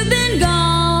 Since you've been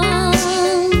gone,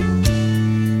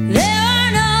 there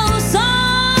are no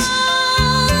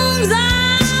songs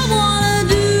I wanna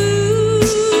do.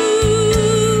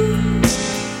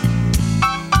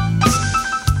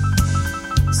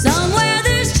 Somewhere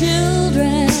there's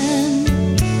children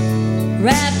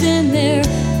wrapped in their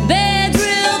beds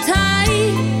real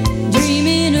tight,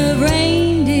 dreaming of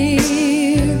reindeer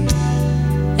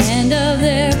and of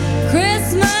their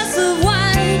Christmas of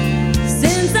white.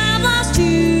 Since I've lost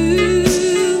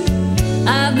you,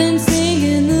 I've been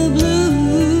singing the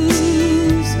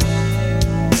blues,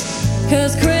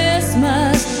 'cause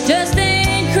Christmas just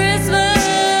ain't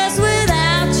Christmas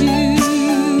without you.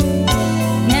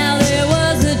 Now there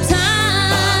was a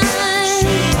time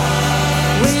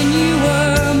when you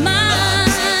were mine.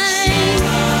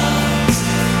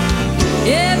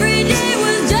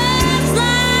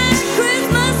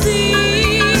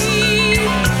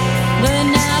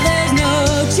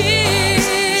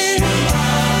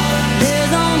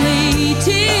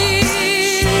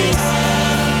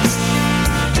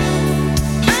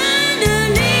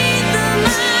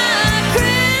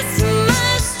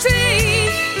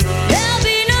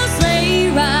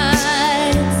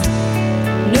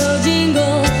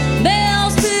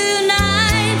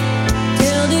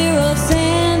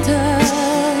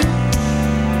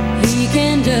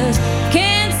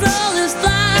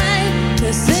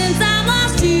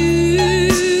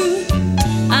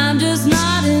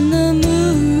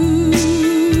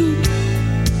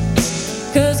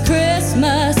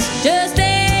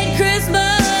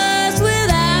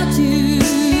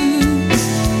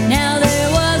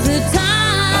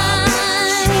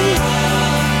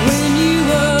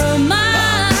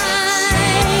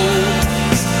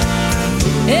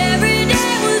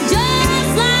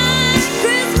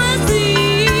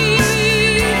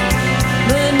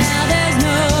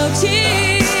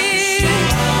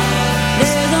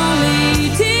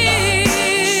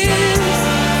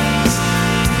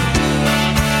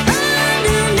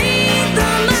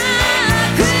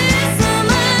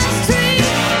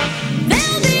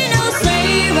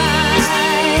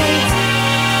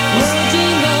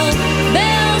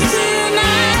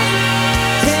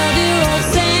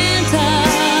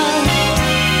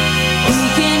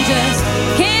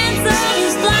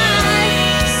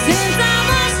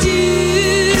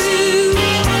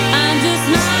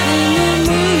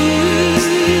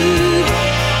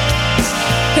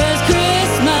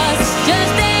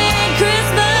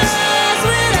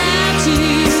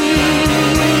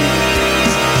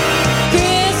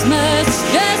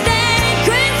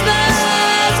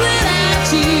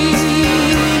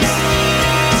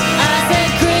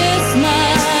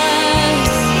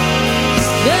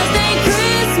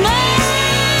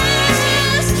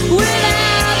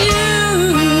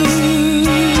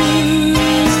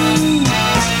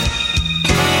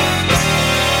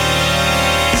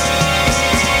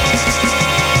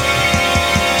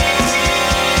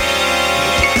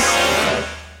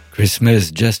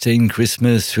 Christmas, Just Ain't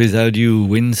Christmas Without You,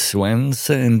 Wins, Wans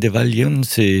and the Valiant,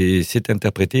 c'est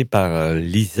interprété par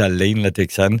Lisa Lane, la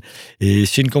Texane. Et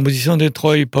c'est une composition de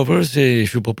Troy Powers et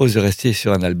je vous propose de rester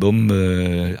sur un album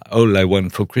All I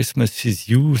Want for Christmas Is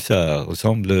You. Ça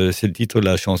ressemble, c'est le titre de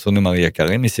la chanson de Mariah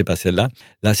Carey, mais c'est pas celle-là.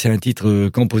 Là, c'est un titre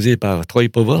composé par Troy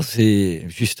Powers et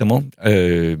justement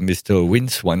Mr.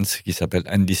 Wins, Wans, qui s'appelle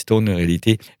Andy Stone en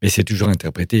réalité, mais c'est toujours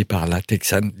interprété par la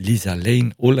Texane Lisa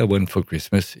Lane. All I Want for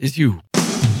Christmas is You.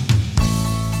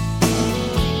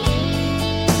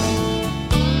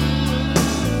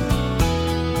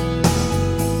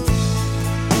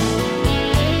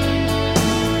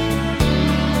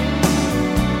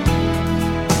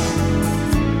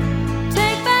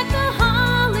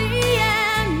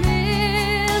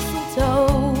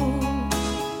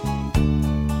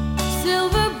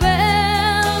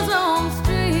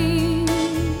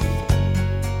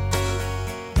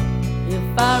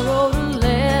 I wrote a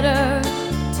letter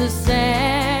to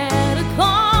Santa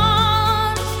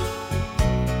Claus,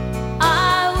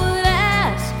 I would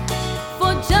ask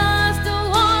for just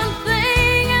one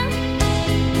thing.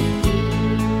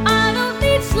 I don't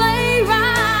need sleigh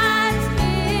rides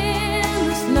in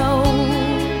the snow,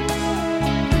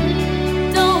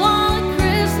 don't want a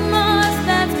Christmas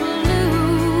that's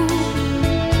blue.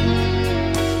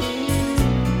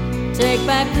 Take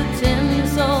back the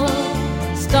tinsel,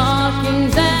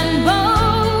 stockings and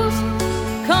bows,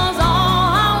 'cause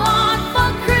all I want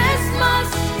for Christmas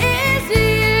is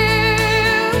you.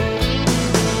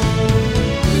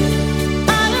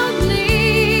 I don't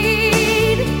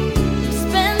need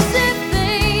expensive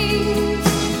things,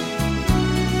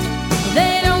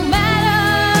 they don't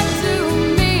matter to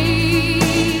me.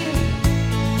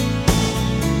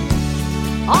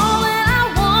 All that I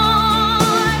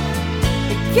want,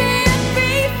 it can't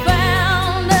be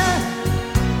found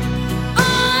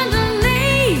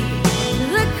underneath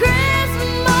the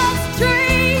Christmas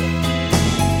tree.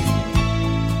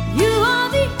 You are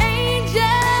the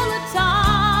angel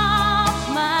atop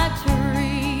my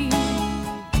tree.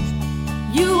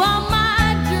 You are my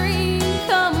dream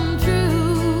come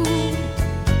true.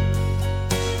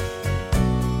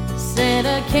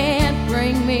 Santa can't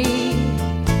bring me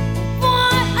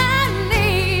what I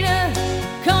need,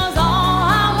 'cause all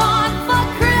I want for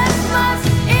Christmas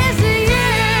is you.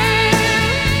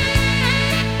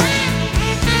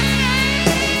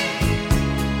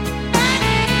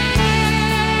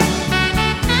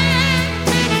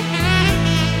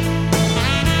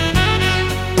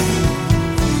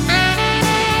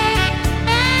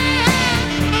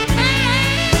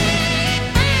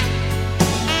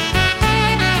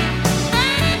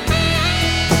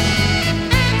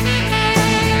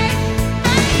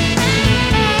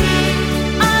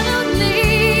 I don't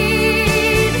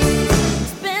need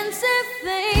expensive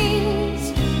things,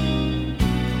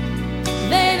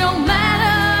 they don't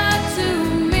matter to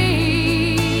me.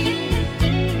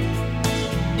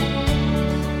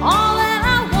 All that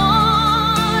I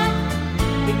want,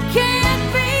 it can't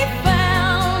be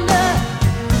found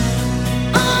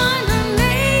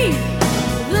underneath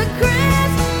the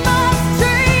Christmas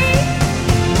tree.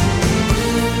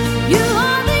 You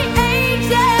are the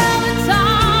angel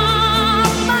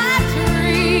atop my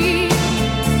tree.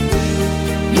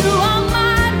 You are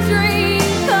my dream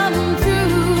come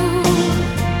true.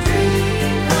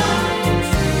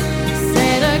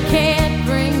 Santa can't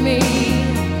bring me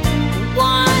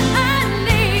what I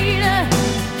need,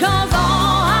 'cause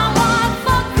all I want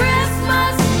for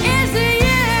Christmas is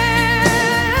you.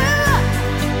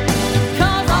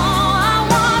 'Cause all I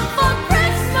want for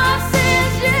Christmas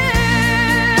is you.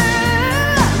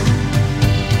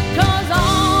 'Cause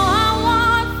all I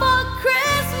want for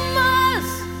Christmas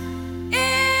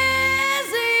is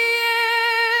you.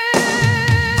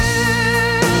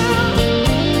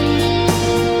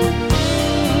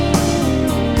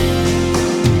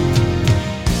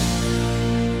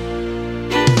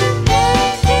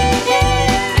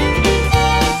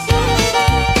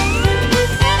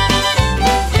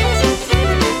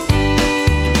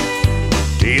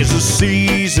 Tis a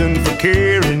season for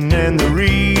caring, and the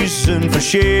reason for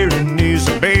sharing is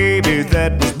a baby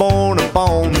that was born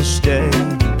upon this day.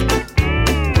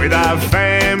 With our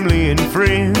family and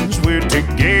friends, we're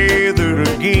together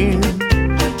again.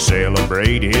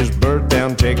 Celebrate his birth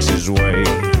down Texas way.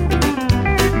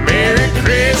 Merry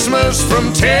Christmas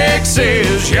from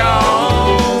Texas,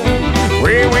 y'all,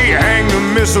 where we hang the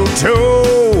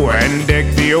mistletoe and deck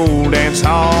the old dance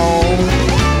hall.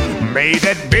 May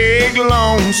that big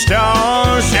lone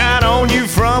star shine on you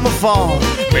from afar.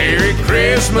 Merry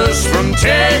Christmas from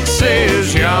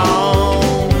Texas,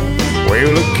 y'all.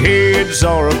 Well, the kids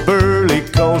are a burly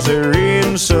 'cause they're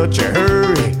in such a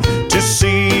hurry to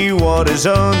see what is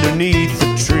underneath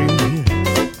the tree.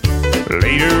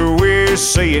 Later we're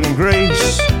saying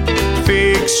grace,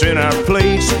 fixing our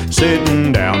plates,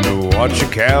 sitting down to watch the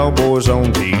Cowboys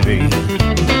on TV.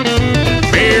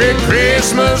 Merry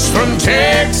Christmas from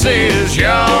Texas,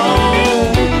 y'all,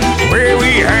 where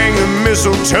we hang the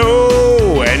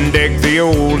mistletoe and deck the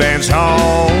old dance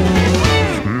hall.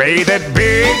 May that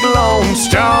big lone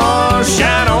star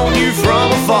shine on you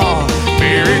from afar.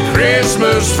 Merry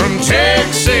Christmas from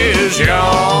Texas,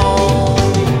 y'all.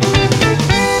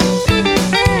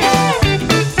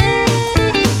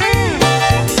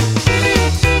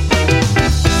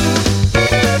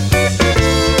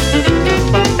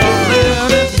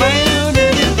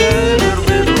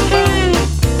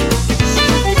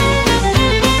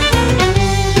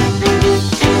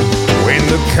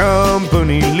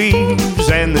 Company leaves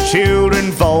and the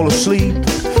children fall asleep,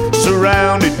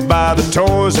 surrounded by the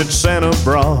toys that Santa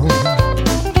brought.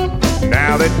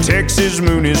 Now that Texas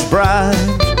moon is bright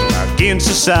against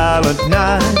the silent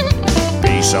night,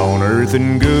 peace on earth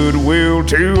and goodwill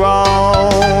to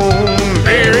all.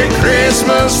 Merry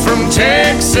Christmas from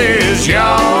Texas,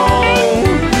 y'all,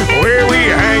 where we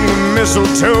hang the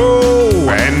mistletoe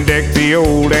and deck the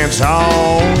old dance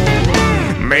hall.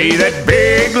 May that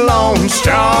big lone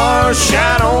star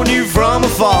shine on you from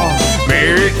afar.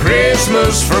 Merry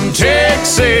Christmas from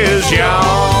Texas,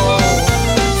 y'all.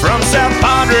 From South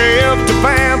Padre up to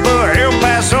Pampa, El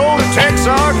Paso to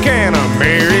Texarkana.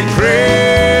 Merry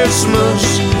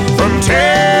Christmas from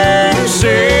Texas,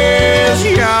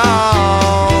 y'all.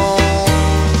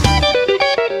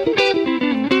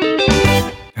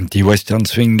 Un petit western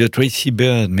swing de Tracy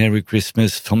Bird, Merry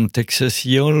Christmas from Texas,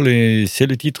 y'all. Et c'est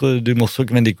le titre du morceau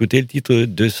qu'on vient d'écouter, le titre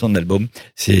de son album.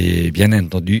 C'est bien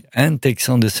entendu un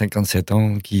Texan de 57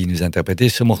 ans qui nous a interprété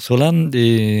ce morceau-là.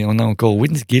 Et on a encore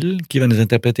Vince Gill qui va nous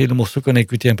interpréter le morceau qu'on a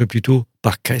écouté un peu plus tôt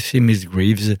par Cassie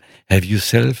Musgraves, Have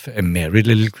Yourself a Merry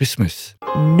Little Christmas.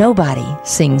 Nobody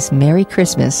sings Merry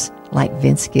Christmas like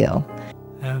Vince Gill.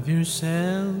 Have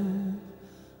yourself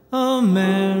a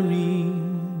merry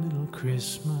little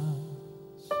Christmas.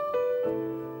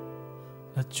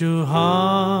 Let your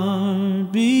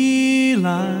heart be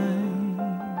light.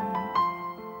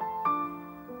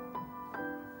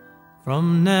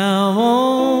 From now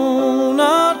on,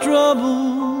 our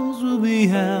troubles will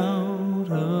be out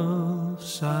of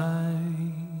sight.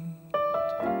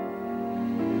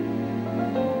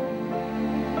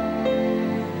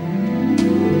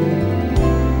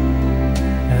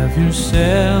 Have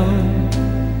yourself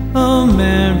a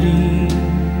merry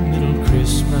little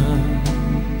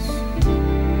Christmas.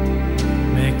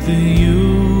 Make the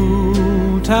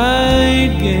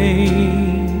Yuletide gay.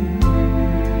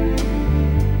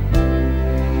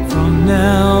 From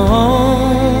now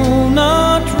on,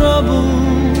 our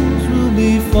troubles will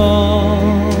be far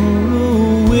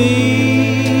away.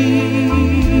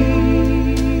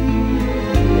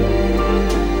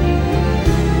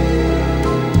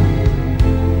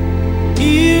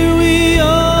 Here we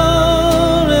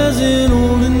are as in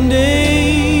olden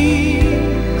days,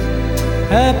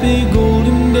 happy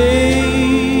golden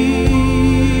days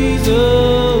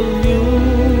of yore.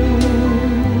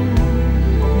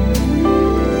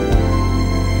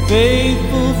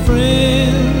 Faithful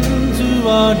friends who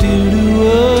are dear to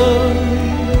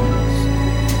us,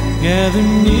 gather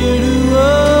near to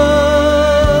us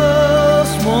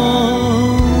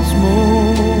once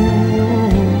more.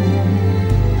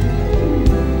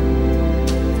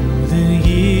 Through the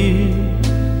year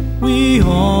we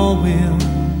all will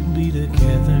be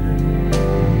together,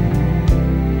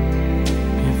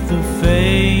 if the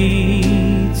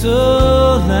fates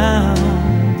allow.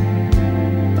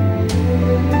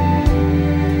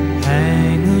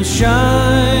 Hang a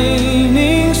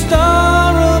shining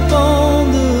star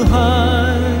upon the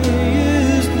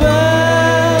highest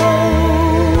bough,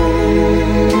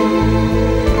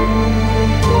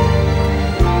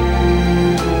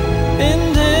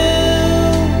 and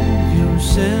have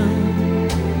yourself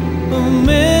a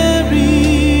merry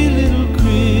little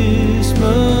Christmas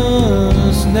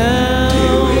now.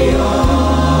 Here we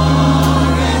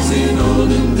are as in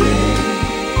olden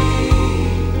days,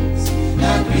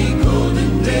 happy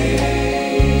golden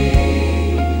days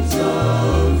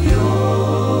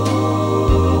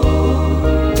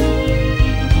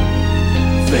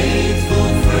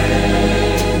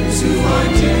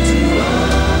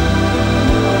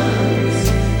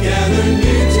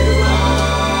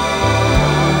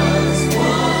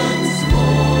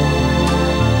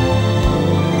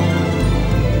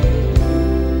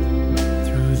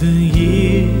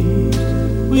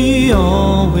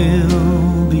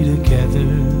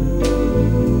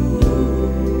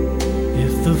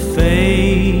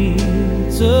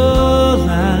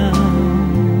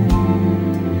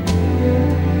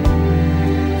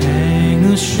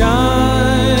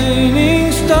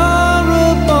shining star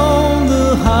upon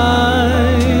the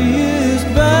highest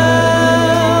bough,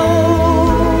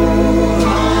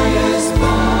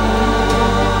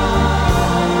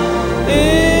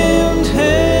 and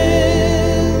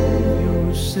have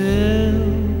yourself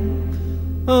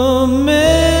a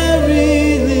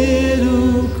merry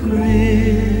little Christmas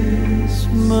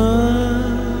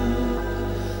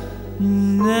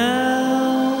now.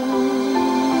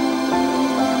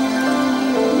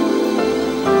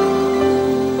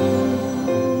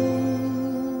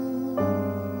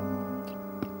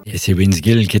 Et c'est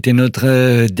Winsgill qui était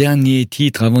notre dernier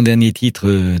titre, avant-dernier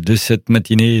titre de cette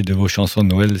matinée de vos chansons de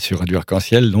Noël sur Radio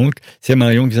Arc-en-Ciel. Donc, c'est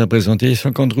Marion qui vous a présenté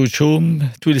son Country Show.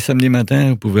 Tous les samedis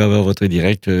matins, vous pouvez avoir votre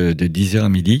direct de 10h à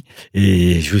midi.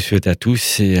 Et je vous souhaite à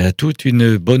tous et à toutes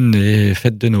une bonne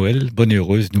fête de Noël, bonne et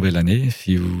heureuse nouvelle année.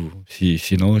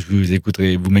 Sinon,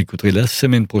 vous m'écouterez la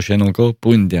semaine prochaine encore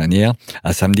pour une dernière.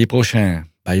 À samedi prochain.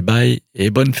 Bye bye et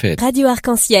bonne fête. Radio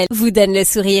Arc-en-Ciel vous donne le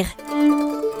sourire.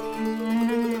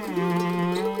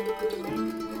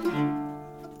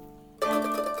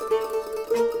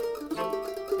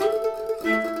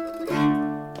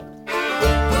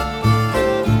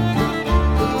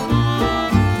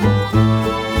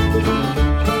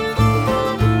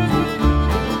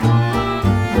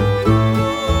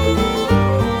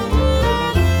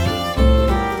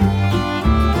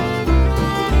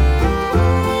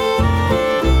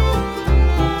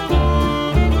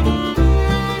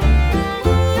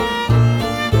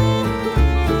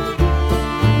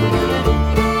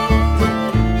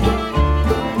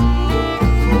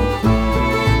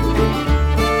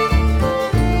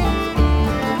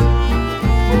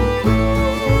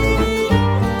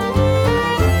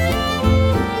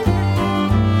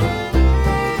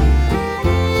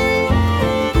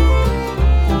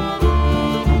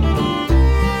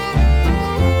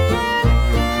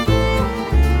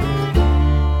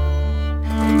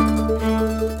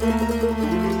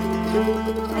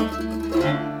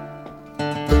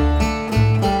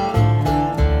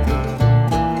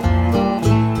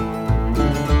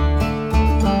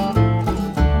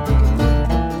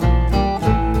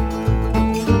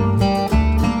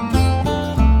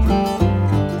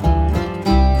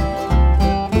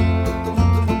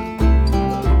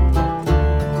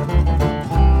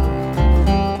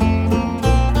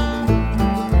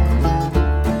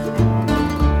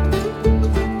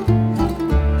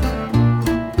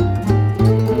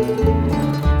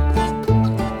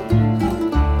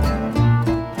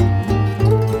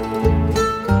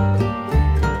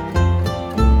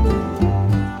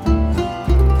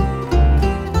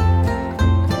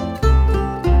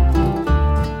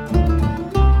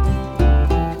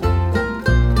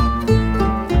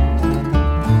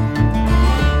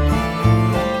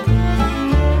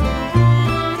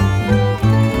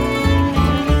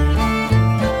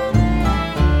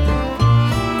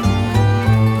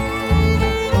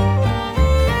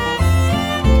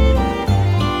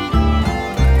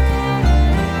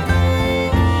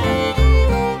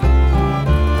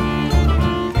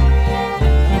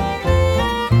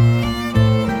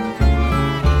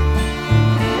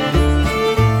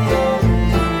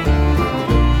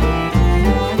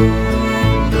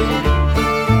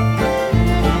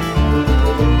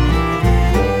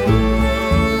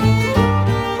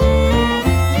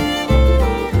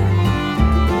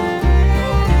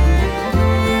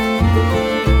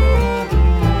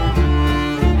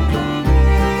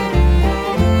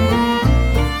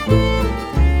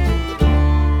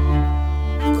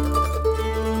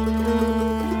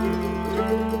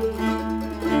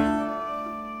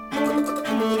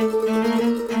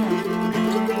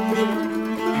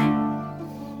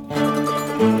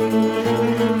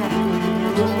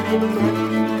 Thank you.